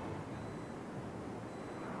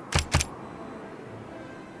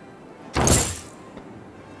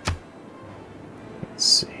 Let's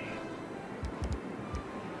see.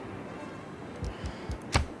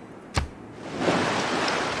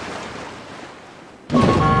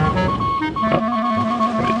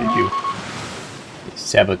 What did they do? They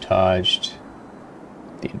sabotaged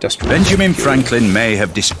the industrial... Benjamin Franklin may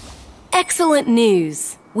have Excellent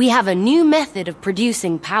news! We have a new method of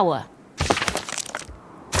producing power.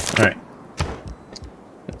 Alright.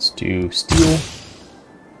 Let's do steel.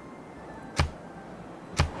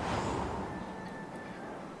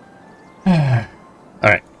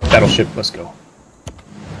 Alright, battleship, let's go.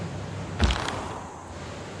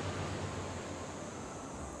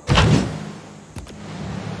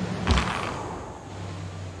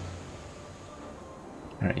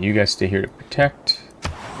 Alright, you guys stay here to protect.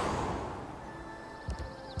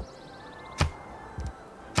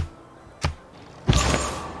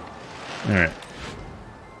 Alright.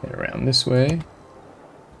 Get around this way.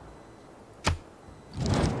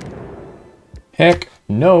 Heck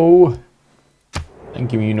no! I'm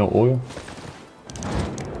giving you no oil.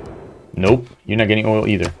 Nope, you're not getting oil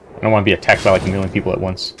either. I don't want to be attacked by like a million people at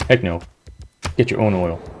once. Heck no. Get your own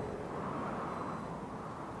oil.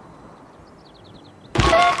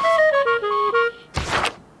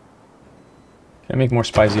 Can I make more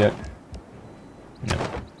spies yet? No.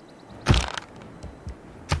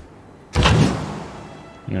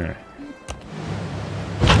 Alright.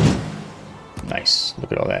 Nice.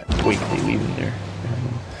 Look at all that weight they leave in there.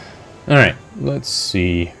 Alright, let's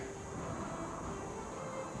see.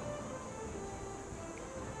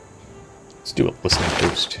 Let's do a listening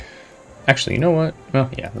post. Actually, you know what? Well,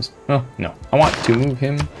 yeah. Well, no. I want to move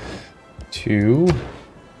him to...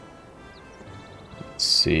 Let's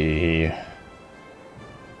see...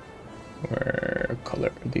 Where color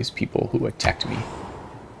are these people who attacked me?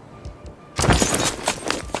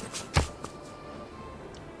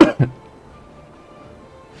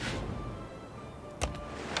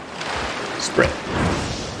 Spread.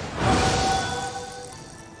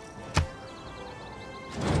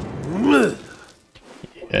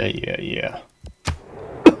 Yeah.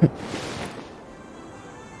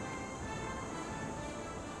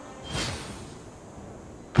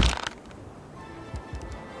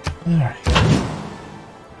 Alright.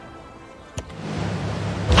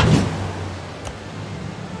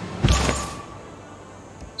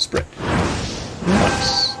 Spread.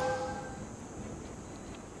 Nice.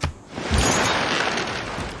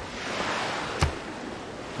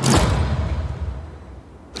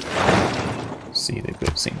 See, they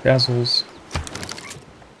built St. Basil's.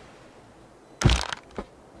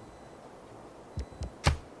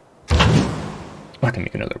 I can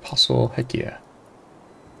make another apostle. Heck yeah.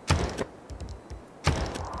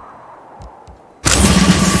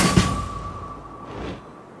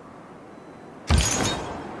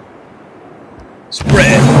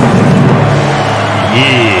 Spread.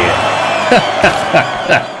 Yeah.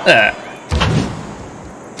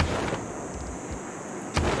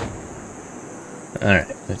 Alright,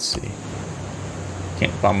 let's see.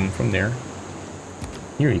 Can't bomb him from there.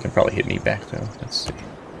 Here you can probably hit me back though. Let's see.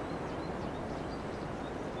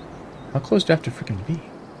 How close do I have to freaking be?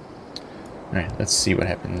 Alright, let's see what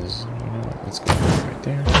happens. You know what? Let's go right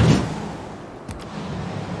there.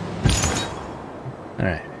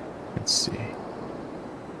 Alright, let's see.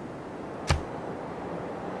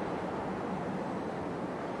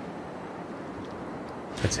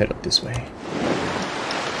 Let's head up this way.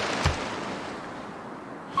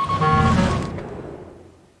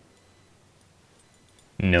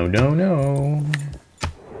 No, no, no.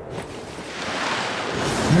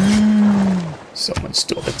 Someone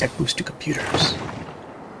stole the tech booster computers.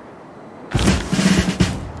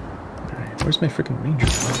 Alright, where's my freaking ranger?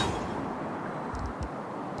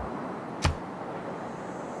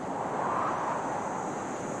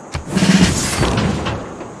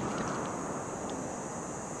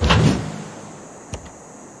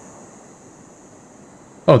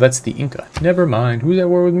 Oh, that's the Inca. Never mind. Who's at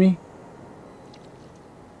war with me?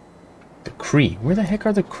 The Kree. Where the heck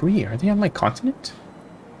are the Kree? Are they on my continent?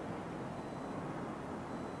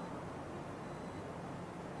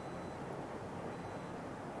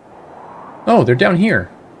 Oh, they're down here.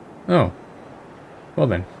 Oh. Well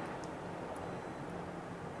then.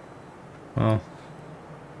 Well.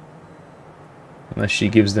 Unless she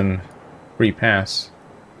gives them free pass.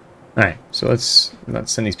 Alright, so let's not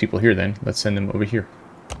send these people here then. Let's send them over here.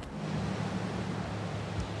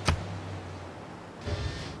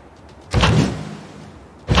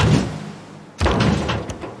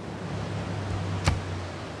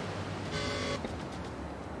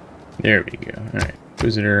 There we go. Alright.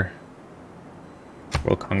 Visitor.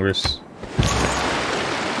 World Congress.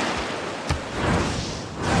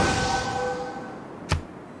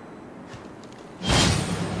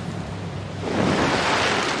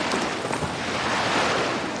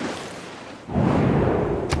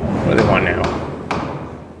 What do they want now?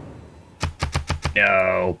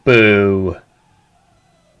 No. Boo.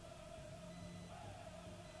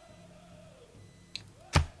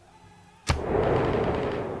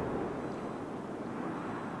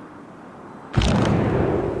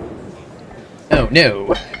 Oh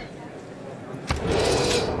no.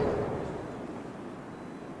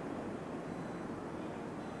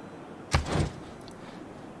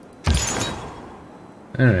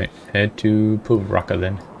 Alright, head to Puraka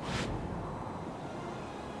then.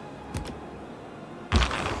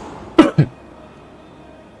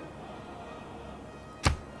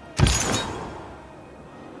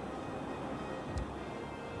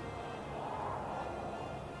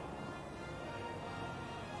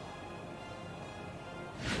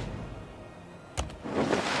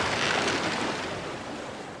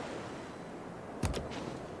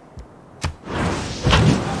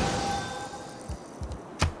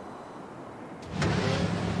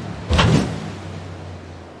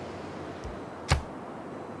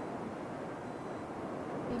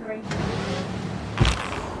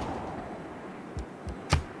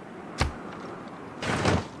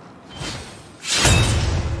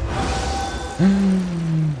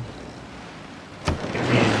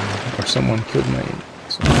 Or someone killed my...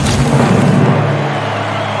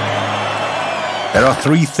 There are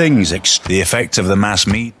three things the effect of the mass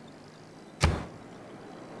meat.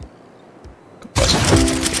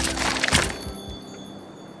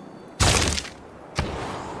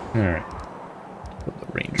 Alright. The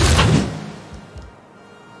ranger.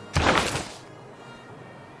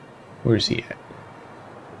 Where's he at?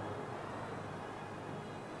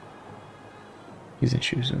 He's in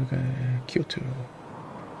Shizuoka, Kyoto.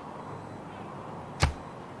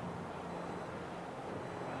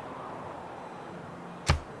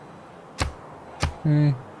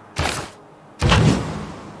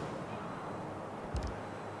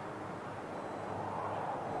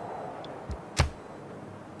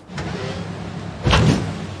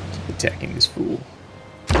 Keep attacking this fool.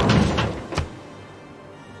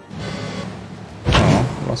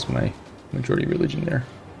 Oh, lost my majority religion there.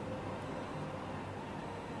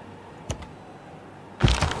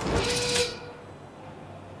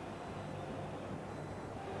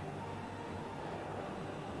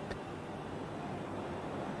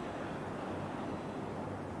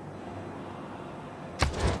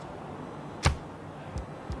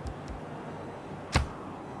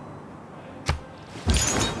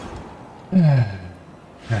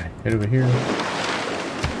 Alright, get over here.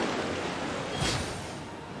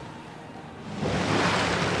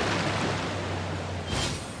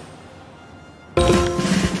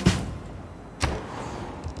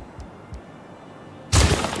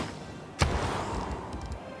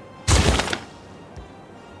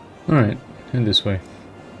 Alright, head this way.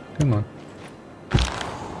 Come on.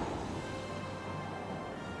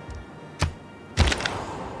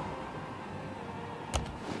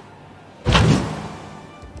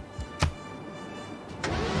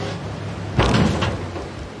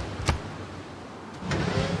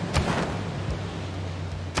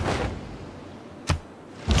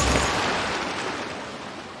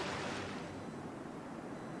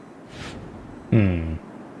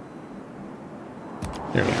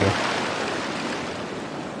 There we go.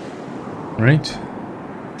 Right.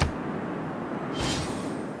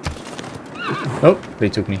 Oh, they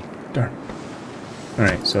took me. Darn.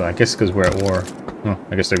 Alright, so I guess because we're at war. Oh,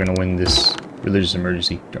 I guess they're gonna win this religious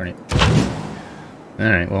emergency. Darn it.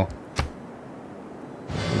 Alright, well.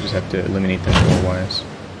 We'll just have to eliminate them war-wise.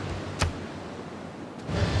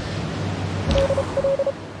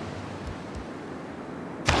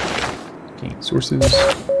 Gain sources.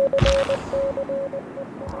 Alright,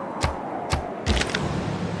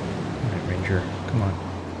 Ranger, come on.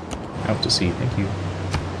 Out to sea, thank you.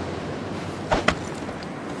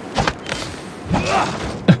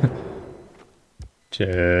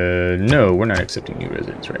 No, we're not accepting new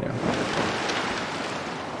residents right now.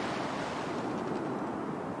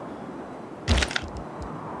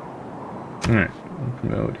 Alright, we'll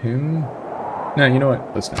promote him. No, you know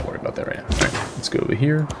what? Let's not worry about that right now. Alright, let's go over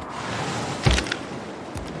here.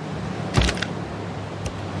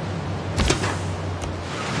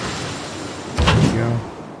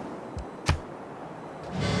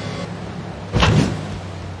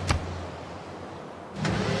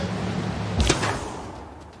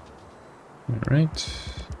 Alright.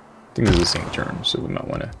 I think this is the same turn, so we might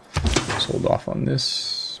want to just hold off on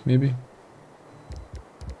this, maybe.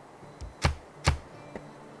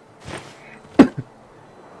 I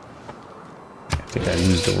think I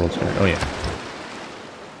used the world turn. Oh, yeah.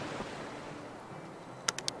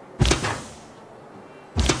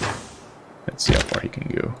 Let's see how far he can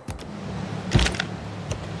go.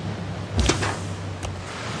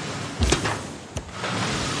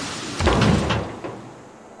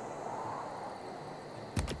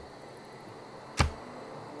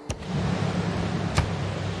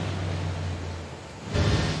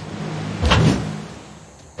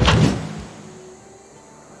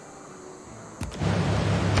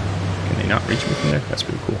 Not reach me from there? That's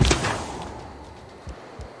pretty cool.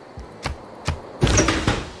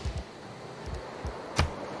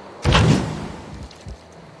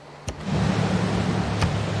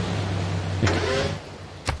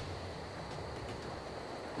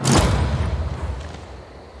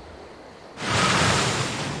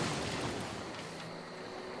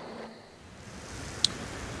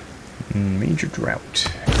 Major drought.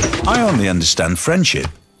 I only understand friendship.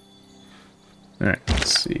 Alright,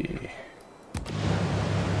 let's see.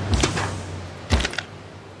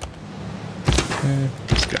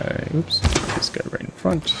 This guy, oops, this guy right in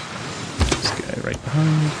front, this guy right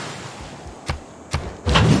behind.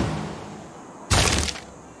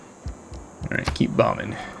 Alright, keep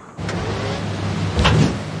bombing.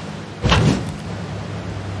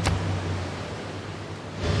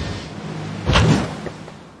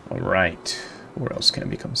 Alright. Where else can I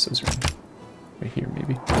become suzerain? Right here,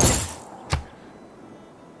 maybe.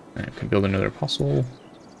 Alright, I can build another apostle.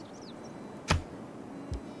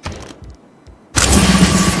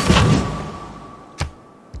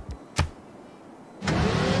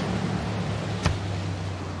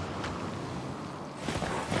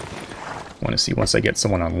 I want to see, once I get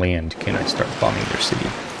someone on land, can I start bombing their city?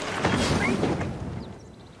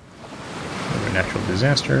 A natural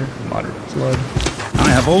disaster, moderate flood. I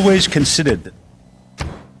have always considered that.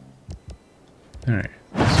 Alright,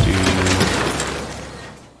 let's do...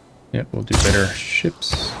 Yep, we'll do better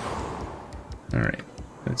ships. Alright,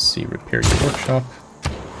 let's see, repair your workshop.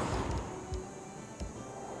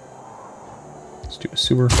 Let's do a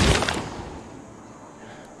sewer.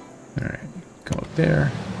 Alright, come up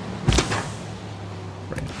there.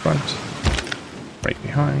 Right in front. Right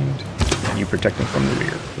behind. And you protect them from the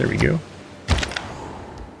rear. There we go.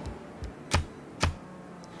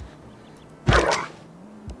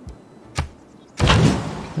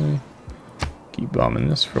 Okay. Keep bombing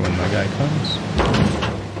this for when my guy comes.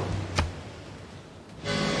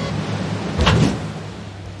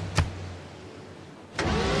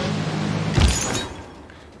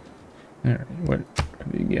 Alright, what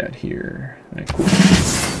do we got here? Alright, cool.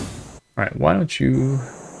 Alright, why don't you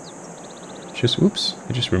just, oops,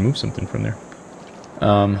 I just removed something from there.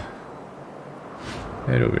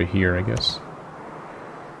 Head over here, I guess.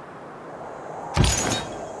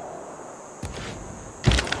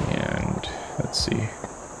 And let's see.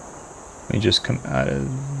 Let me just come out of,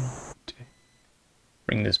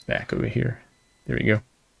 bring this back over here. There we go.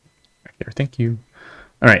 Back there, thank you.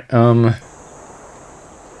 Alright,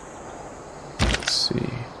 let's see.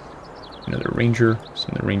 Another ranger.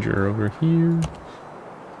 Send the ranger over here.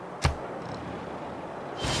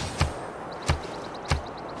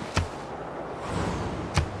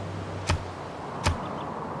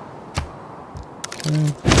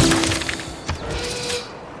 Okay.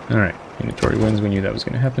 Alright, inventory wins. We knew that was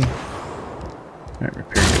going to happen. Alright,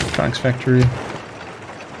 repair the electronics factory.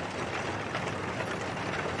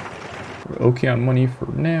 We're okay on money for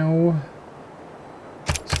now.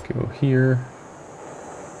 Let's go here.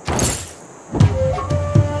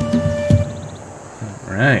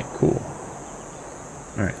 Alright, cool.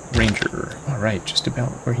 Alright, ranger. Alright, just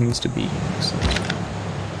about where he needs to be. Excellent.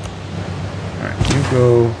 Alright, you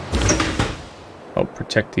go help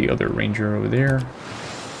protect the other ranger over there.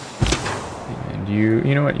 And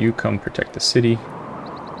you know what? You come protect the city.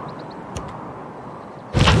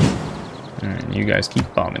 Alright, you guys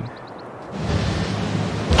keep bombing.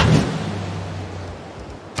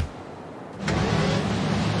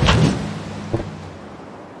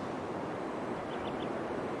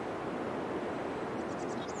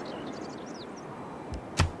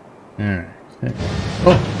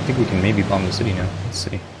 Oh, I think we can maybe bomb the city now. Let's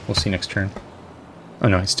see. We'll see next turn. Oh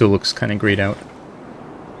no, it still looks kind of grayed out.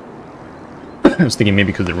 I was thinking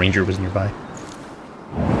maybe because the ranger was nearby.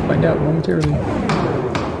 Find out momentarily.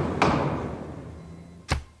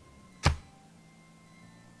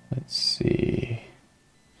 Let's see.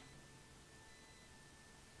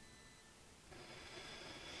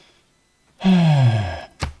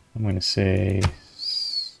 I'm going to say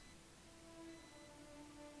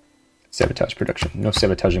sabotage production. No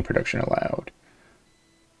sabotaging production allowed.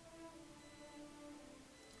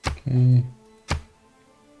 Okay.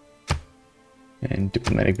 And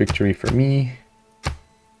diplomatic victory for me.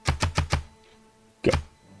 Go.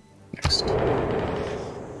 Next.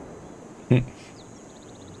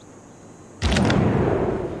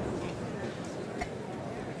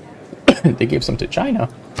 They gave some to China.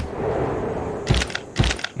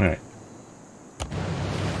 Alright.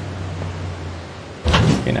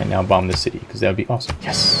 Can I now bomb the city? Because that would be awesome.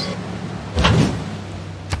 Yes!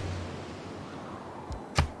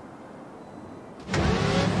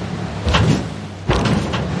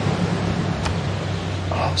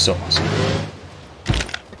 Oh, so awesome.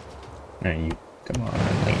 Alright, you come on,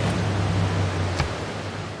 land.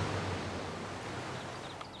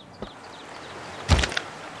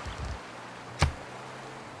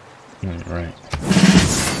 Alright.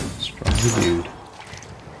 Strong dude.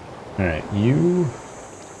 Alright, you.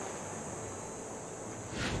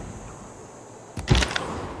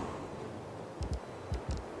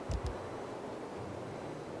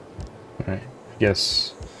 Alright, I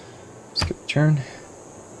guess skip the turn.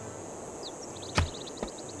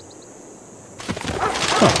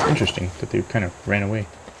 Oh, interesting that they kind of ran away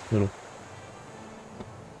a little.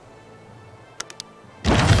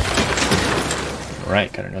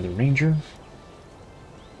 Alright, got another ranger.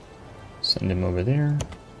 Send him over there.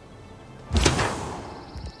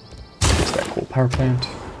 It's that coal power plant.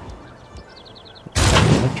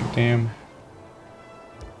 Electric Damn.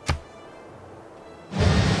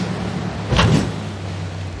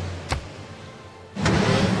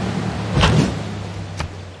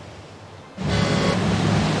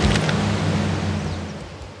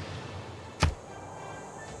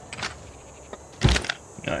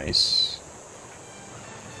 Nice.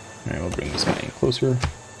 Alright, we'll bring this guy in closer.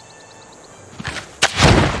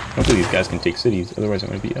 Hopefully these guys can take cities, otherwise I'm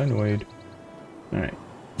going to be annoyed. Alright,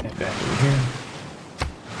 head back over here.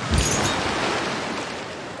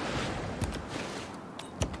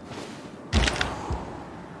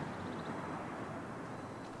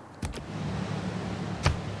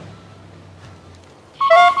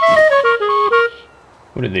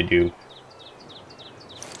 What did they do?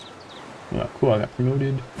 Oh, cool, I got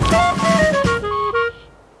promoted.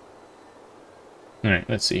 Alright,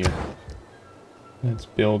 let's see here. Let's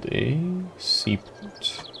build a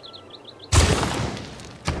seaport.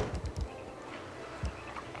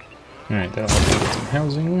 Alright, that'll help me get some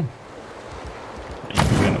housing. You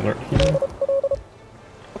can get an alert here.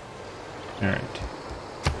 Alright.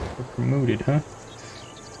 We're promoted, huh?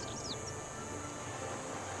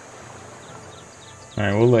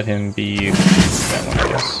 Alright, we'll let him be that one, I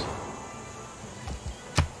guess.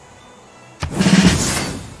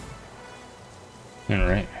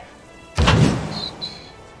 Alright.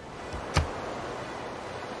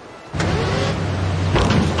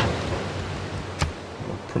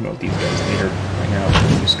 We'll promote these guys later. Right now,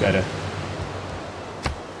 we just gotta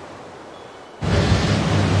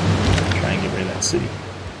try and get rid of that city.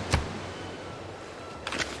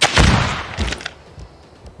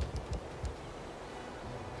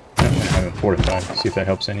 I'm gonna have him fortified, see if that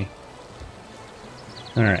helps any.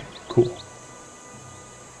 Alright, cool.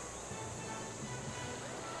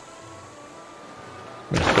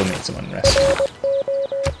 I'm gonna still make some unrest.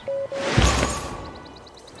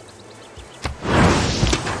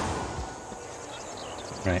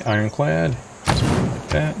 Right, ironclad. Something like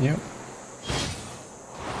that, yep.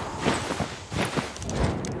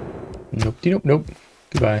 Nope, nope, nope.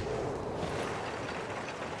 Goodbye.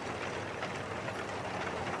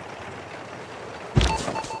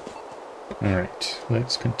 Alright,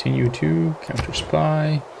 let's continue to counter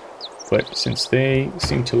spy. But since they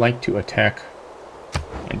seem to like to attack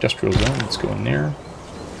industrial zone, let's go in there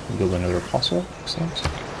and build another apostle. Excellent.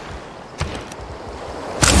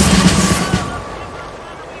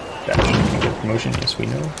 That can get a promotion, yes we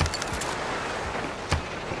know.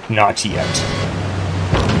 Not yet.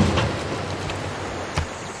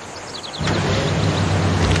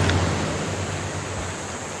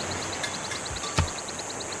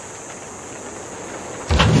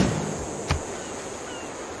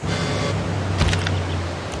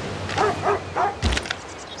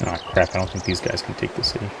 Crap, I don't think these guys can take the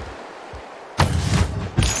city.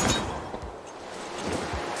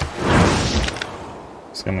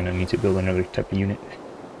 So I'm gonna need to build another type of unit.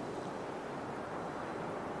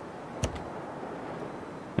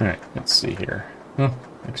 Alright, let's see here. Oh,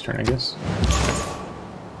 next turn I guess.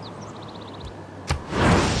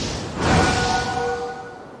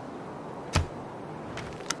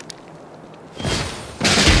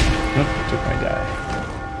 Oh, I took my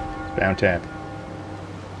die. Bound tab.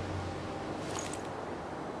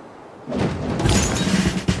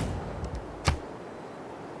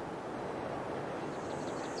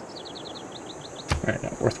 Alright,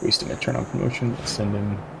 not worth wasting a turn on promotion. Let's send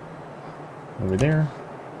him over there.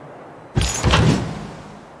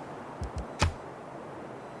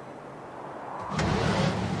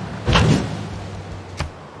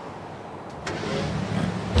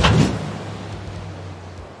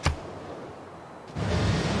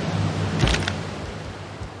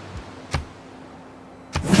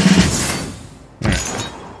 Alright.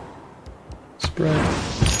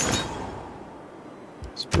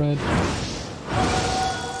 Spread.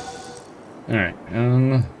 Alright,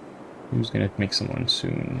 who's gonna make someone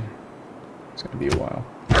soon? It's gonna be a while.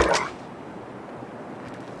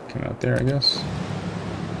 Come out there, I guess.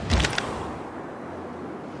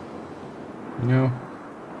 No.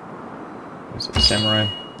 Is it samurai?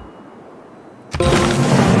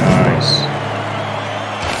 Nice.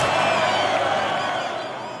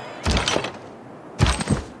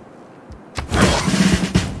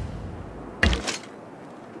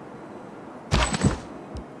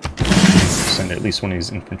 Send at least one of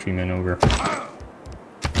these infantrymen over.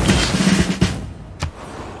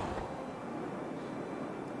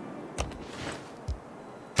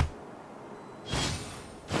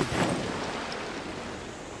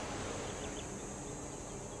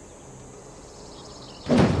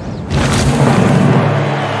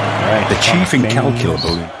 The chief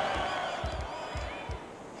incalculable.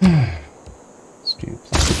 Let's do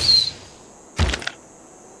plastics.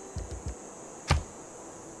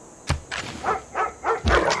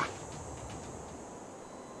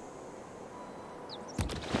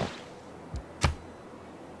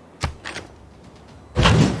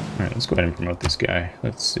 Alright, let's go ahead and promote this guy.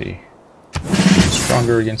 Let's see.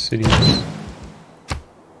 Stronger against cities.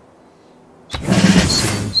 Stronger against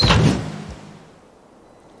cities.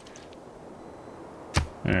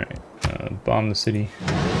 Alright, bomb the city.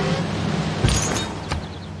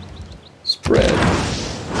 Spread.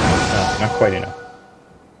 Not quite enough.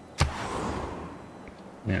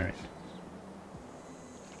 Alright.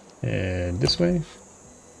 And this way.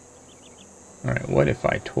 Alright, what if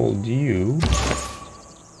I told you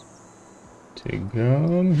to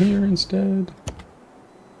come here instead?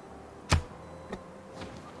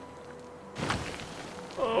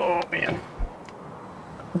 Oh, man.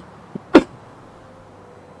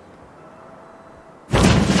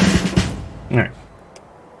 Alright.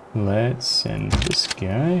 Let's send this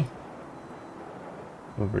guy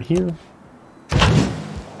over here.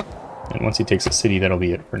 And once he takes a city, that'll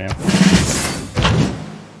be it for now.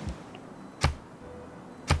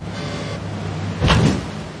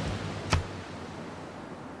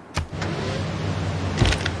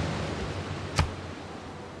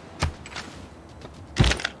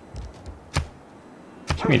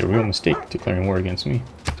 She made a real mistake declaring war against me,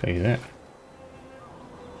 I'll tell you that.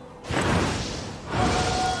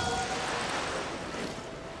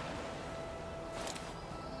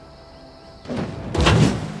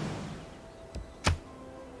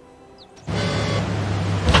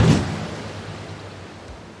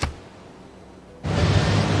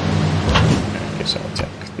 I guess I'll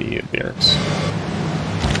attack the barracks.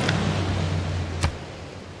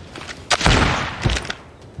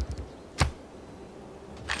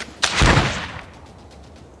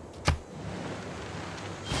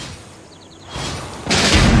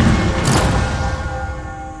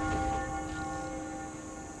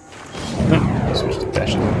 Switch to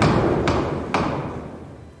fascism.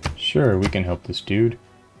 Sure, we can help this dude.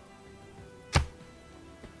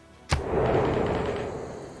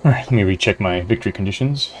 Alright, let me recheck my victory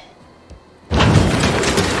conditions.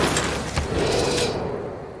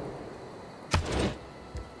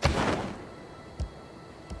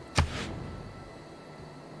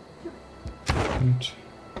 And,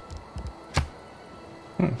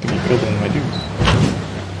 I think you killed one of my dudes.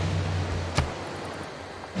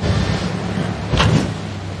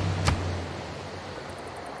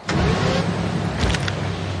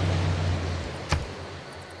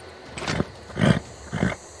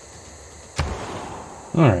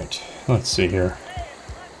 Alright, let's see here.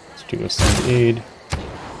 Let's do a send aid.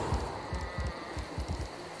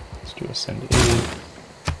 Let's do a send aid.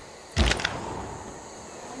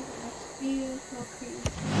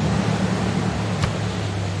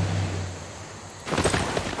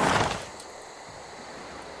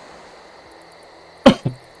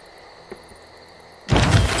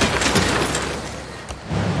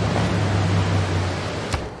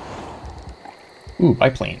 Ooh,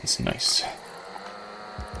 biplanes, nice.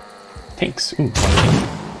 Tanks, ooh, one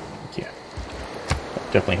tank. Yeah.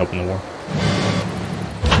 Definitely helping the war.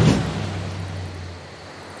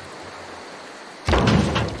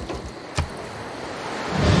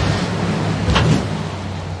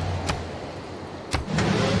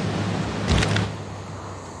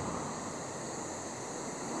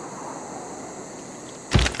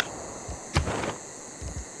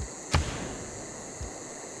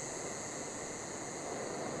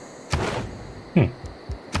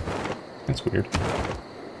 That's weird.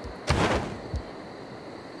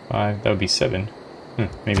 5, that would be 7.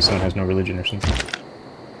 Maybe someone has no religion or something.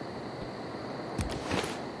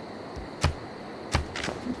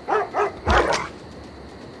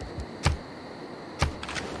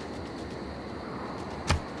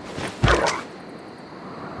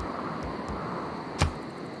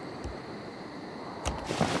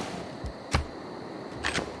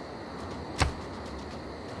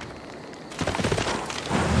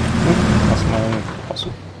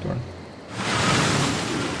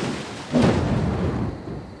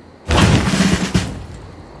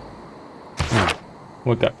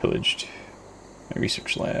 What got pillaged? My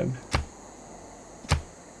research lab.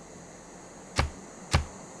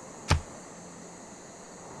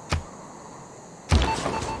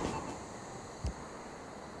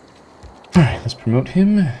 Alright, let's promote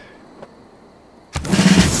him.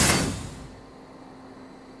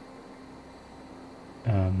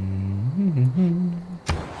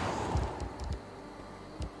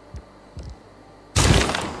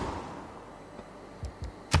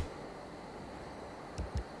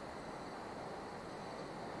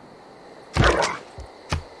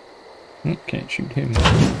 Can't shoot him.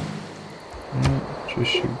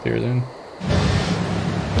 Just shoot there then.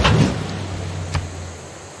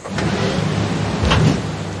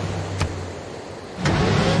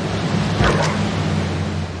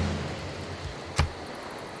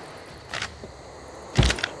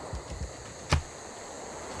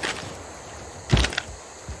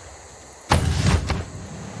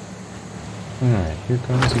 Alright, here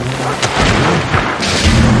comes the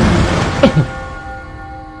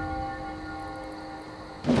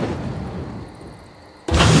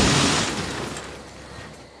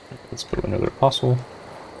Let's put another apostle.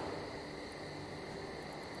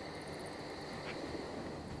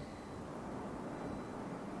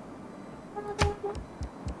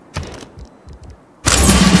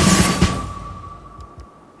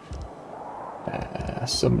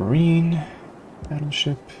 Submarine,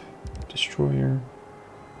 battleship, destroyer.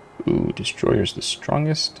 Ooh, destroyer's the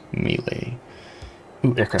strongest. Melee.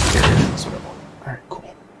 Ooh, aircraft carrier. That's what I want. Alright,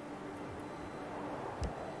 cool.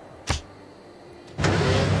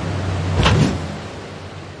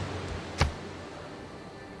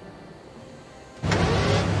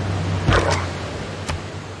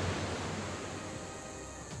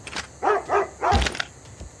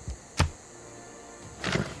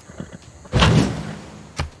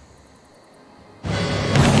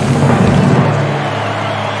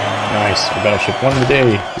 Nice, our battleship won the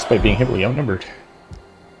day, despite being heavily outnumbered.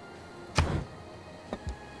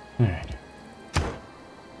 Alright.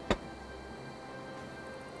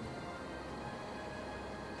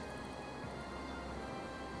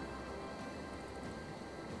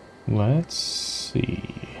 Let's see.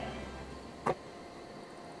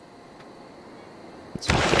 Let's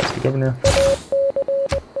ask the governor.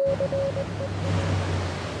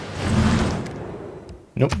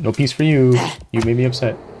 Nope, no peace for you. You made me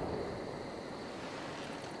upset.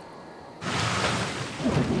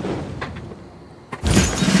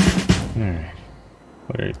 Alright.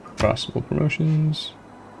 What are possible promotions?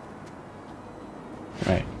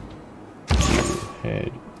 Right.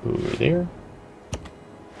 Head over there.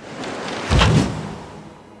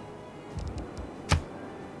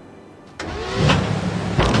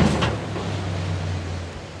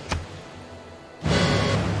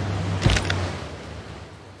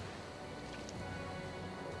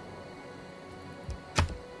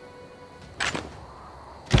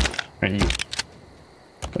 Right, you.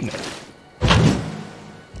 Come there.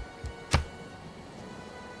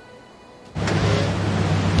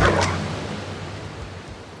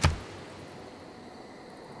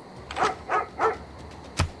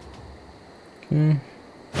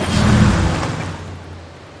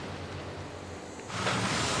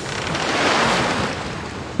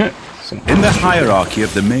 Okay. In the hierarchy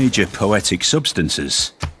of the major poetic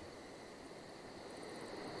substances,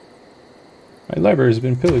 My library has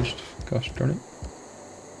been pillaged. Gosh darn it.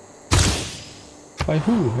 By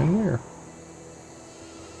who and where?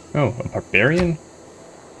 Oh, a barbarian?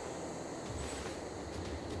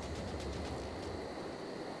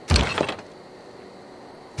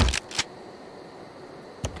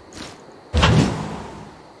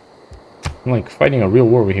 I'm like fighting a real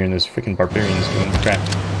war over here and there's freaking barbarians doing crap.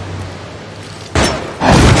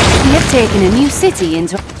 We have taken a new city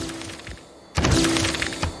into...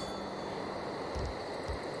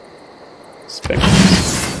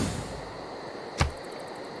 Spectres.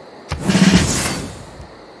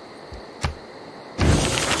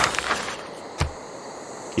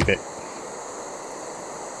 Keep it.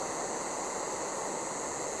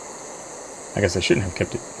 I guess I shouldn't have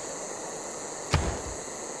kept it.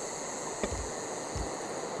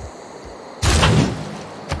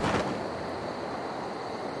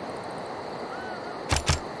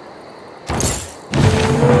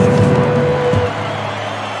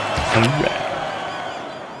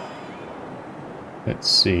 Let's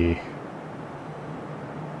see.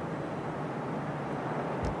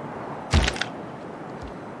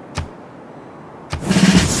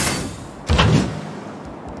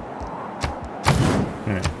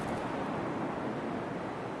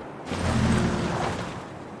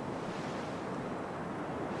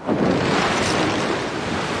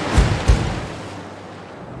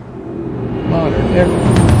 Modern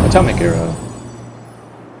era, atomic era.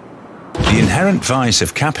 the inherent vice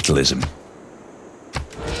of capitalism.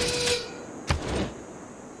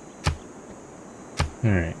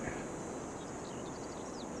 Alright.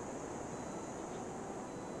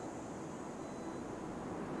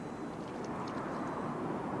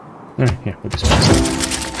 Alright, yeah, we'll just pass it.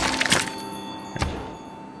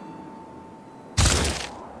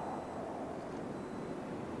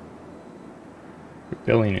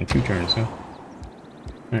 Rebellion in 2 turns, huh?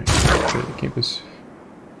 Alright, try to keep us.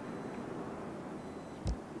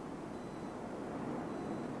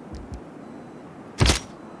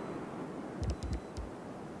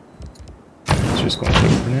 It's just going to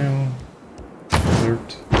take for now.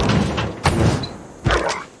 Alert. Alert.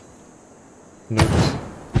 Alert.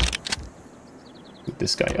 Put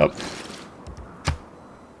this guy up.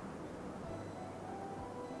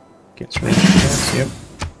 Gets range attacks, yep.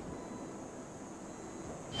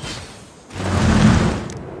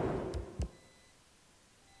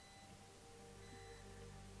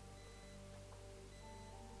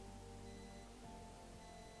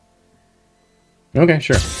 Okay,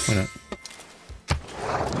 sure. Why not?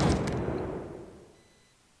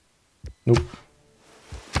 Nope.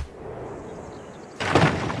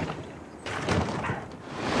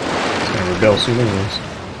 It's gonna rebel soon anyways.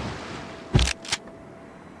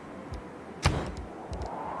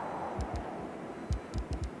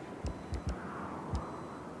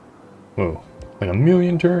 Whoa. Like a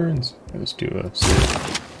million turns. Let's do a...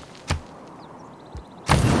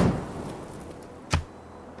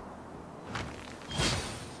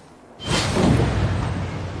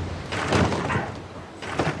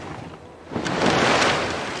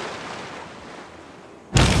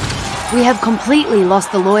 We have completely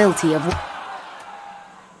lost the loyalty of...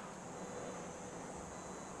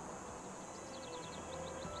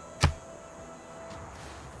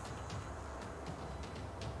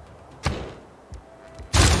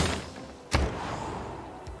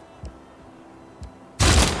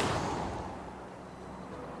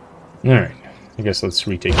 Alright. I guess let's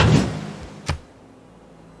retake it.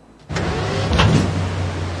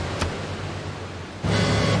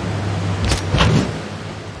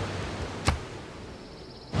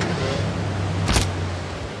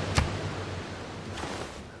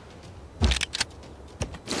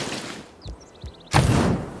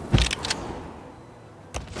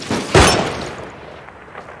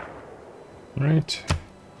 Right.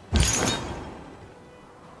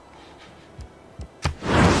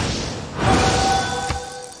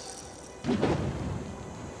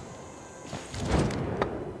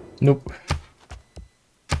 Nope.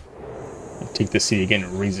 I'll take the city again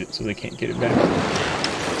and raise it so they can't get it back.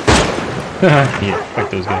 Yeah,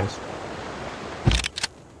 fight those guys.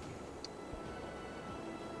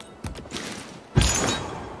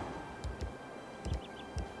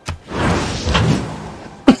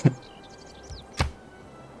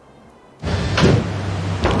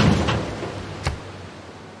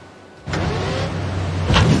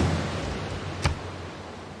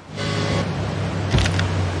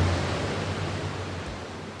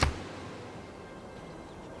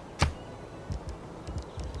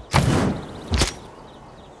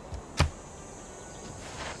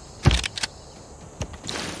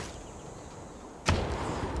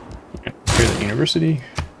 University.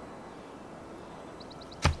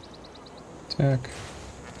 Attack.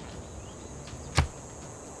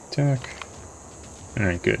 Attack.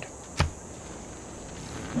 Alright, good.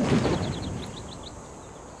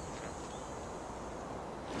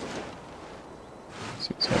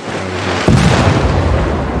 See what's happening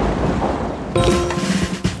over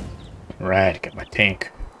here. Alright, got my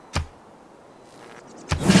tank.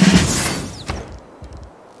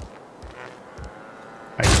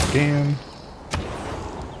 Ice dam.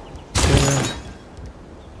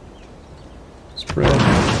 Spread.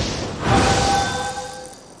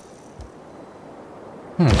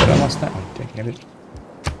 But I lost that one. Dang it.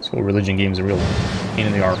 This whole religion game's a real pain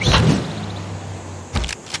in the arse.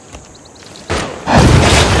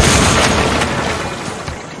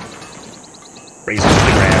 Raise it to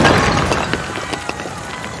the ground.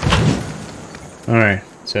 Alright,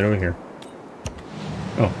 let's head over here.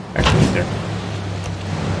 Oh, actually, it's there.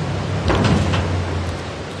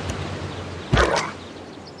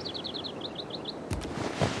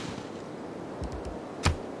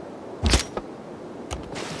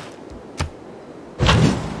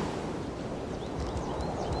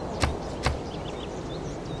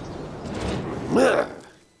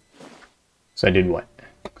 So I did what?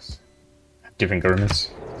 Different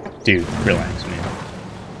governments? Dude, relax, man.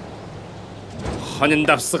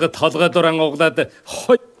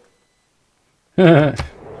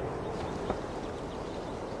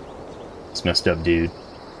 It's messed up, dude.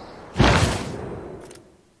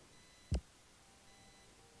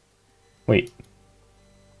 Wait.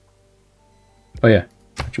 Oh yeah,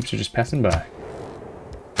 our troops are just passing by.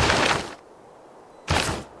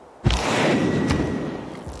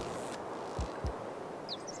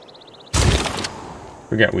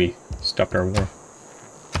 Forgot we stopped our war.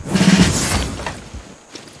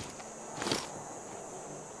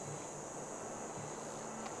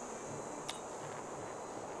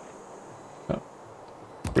 Oh.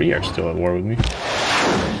 Three are still at war with me.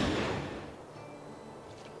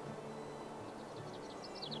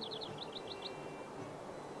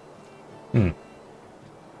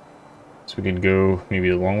 So we can go maybe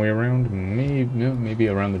the long way around, maybe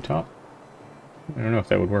around the top. I don't know if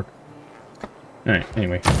that would work. Alright,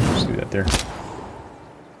 anyway, just do that there.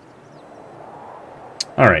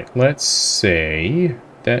 Alright, let's say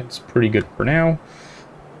that's pretty good for now.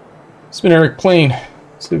 It's been Eric playing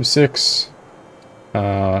Civ 6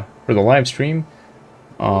 for the live stream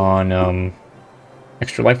on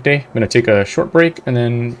extra life day. I'm going to take a short break and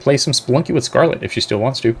then play some Spelunky with Scarlet if she still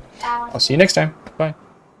wants to. I'll see you next time. Bye.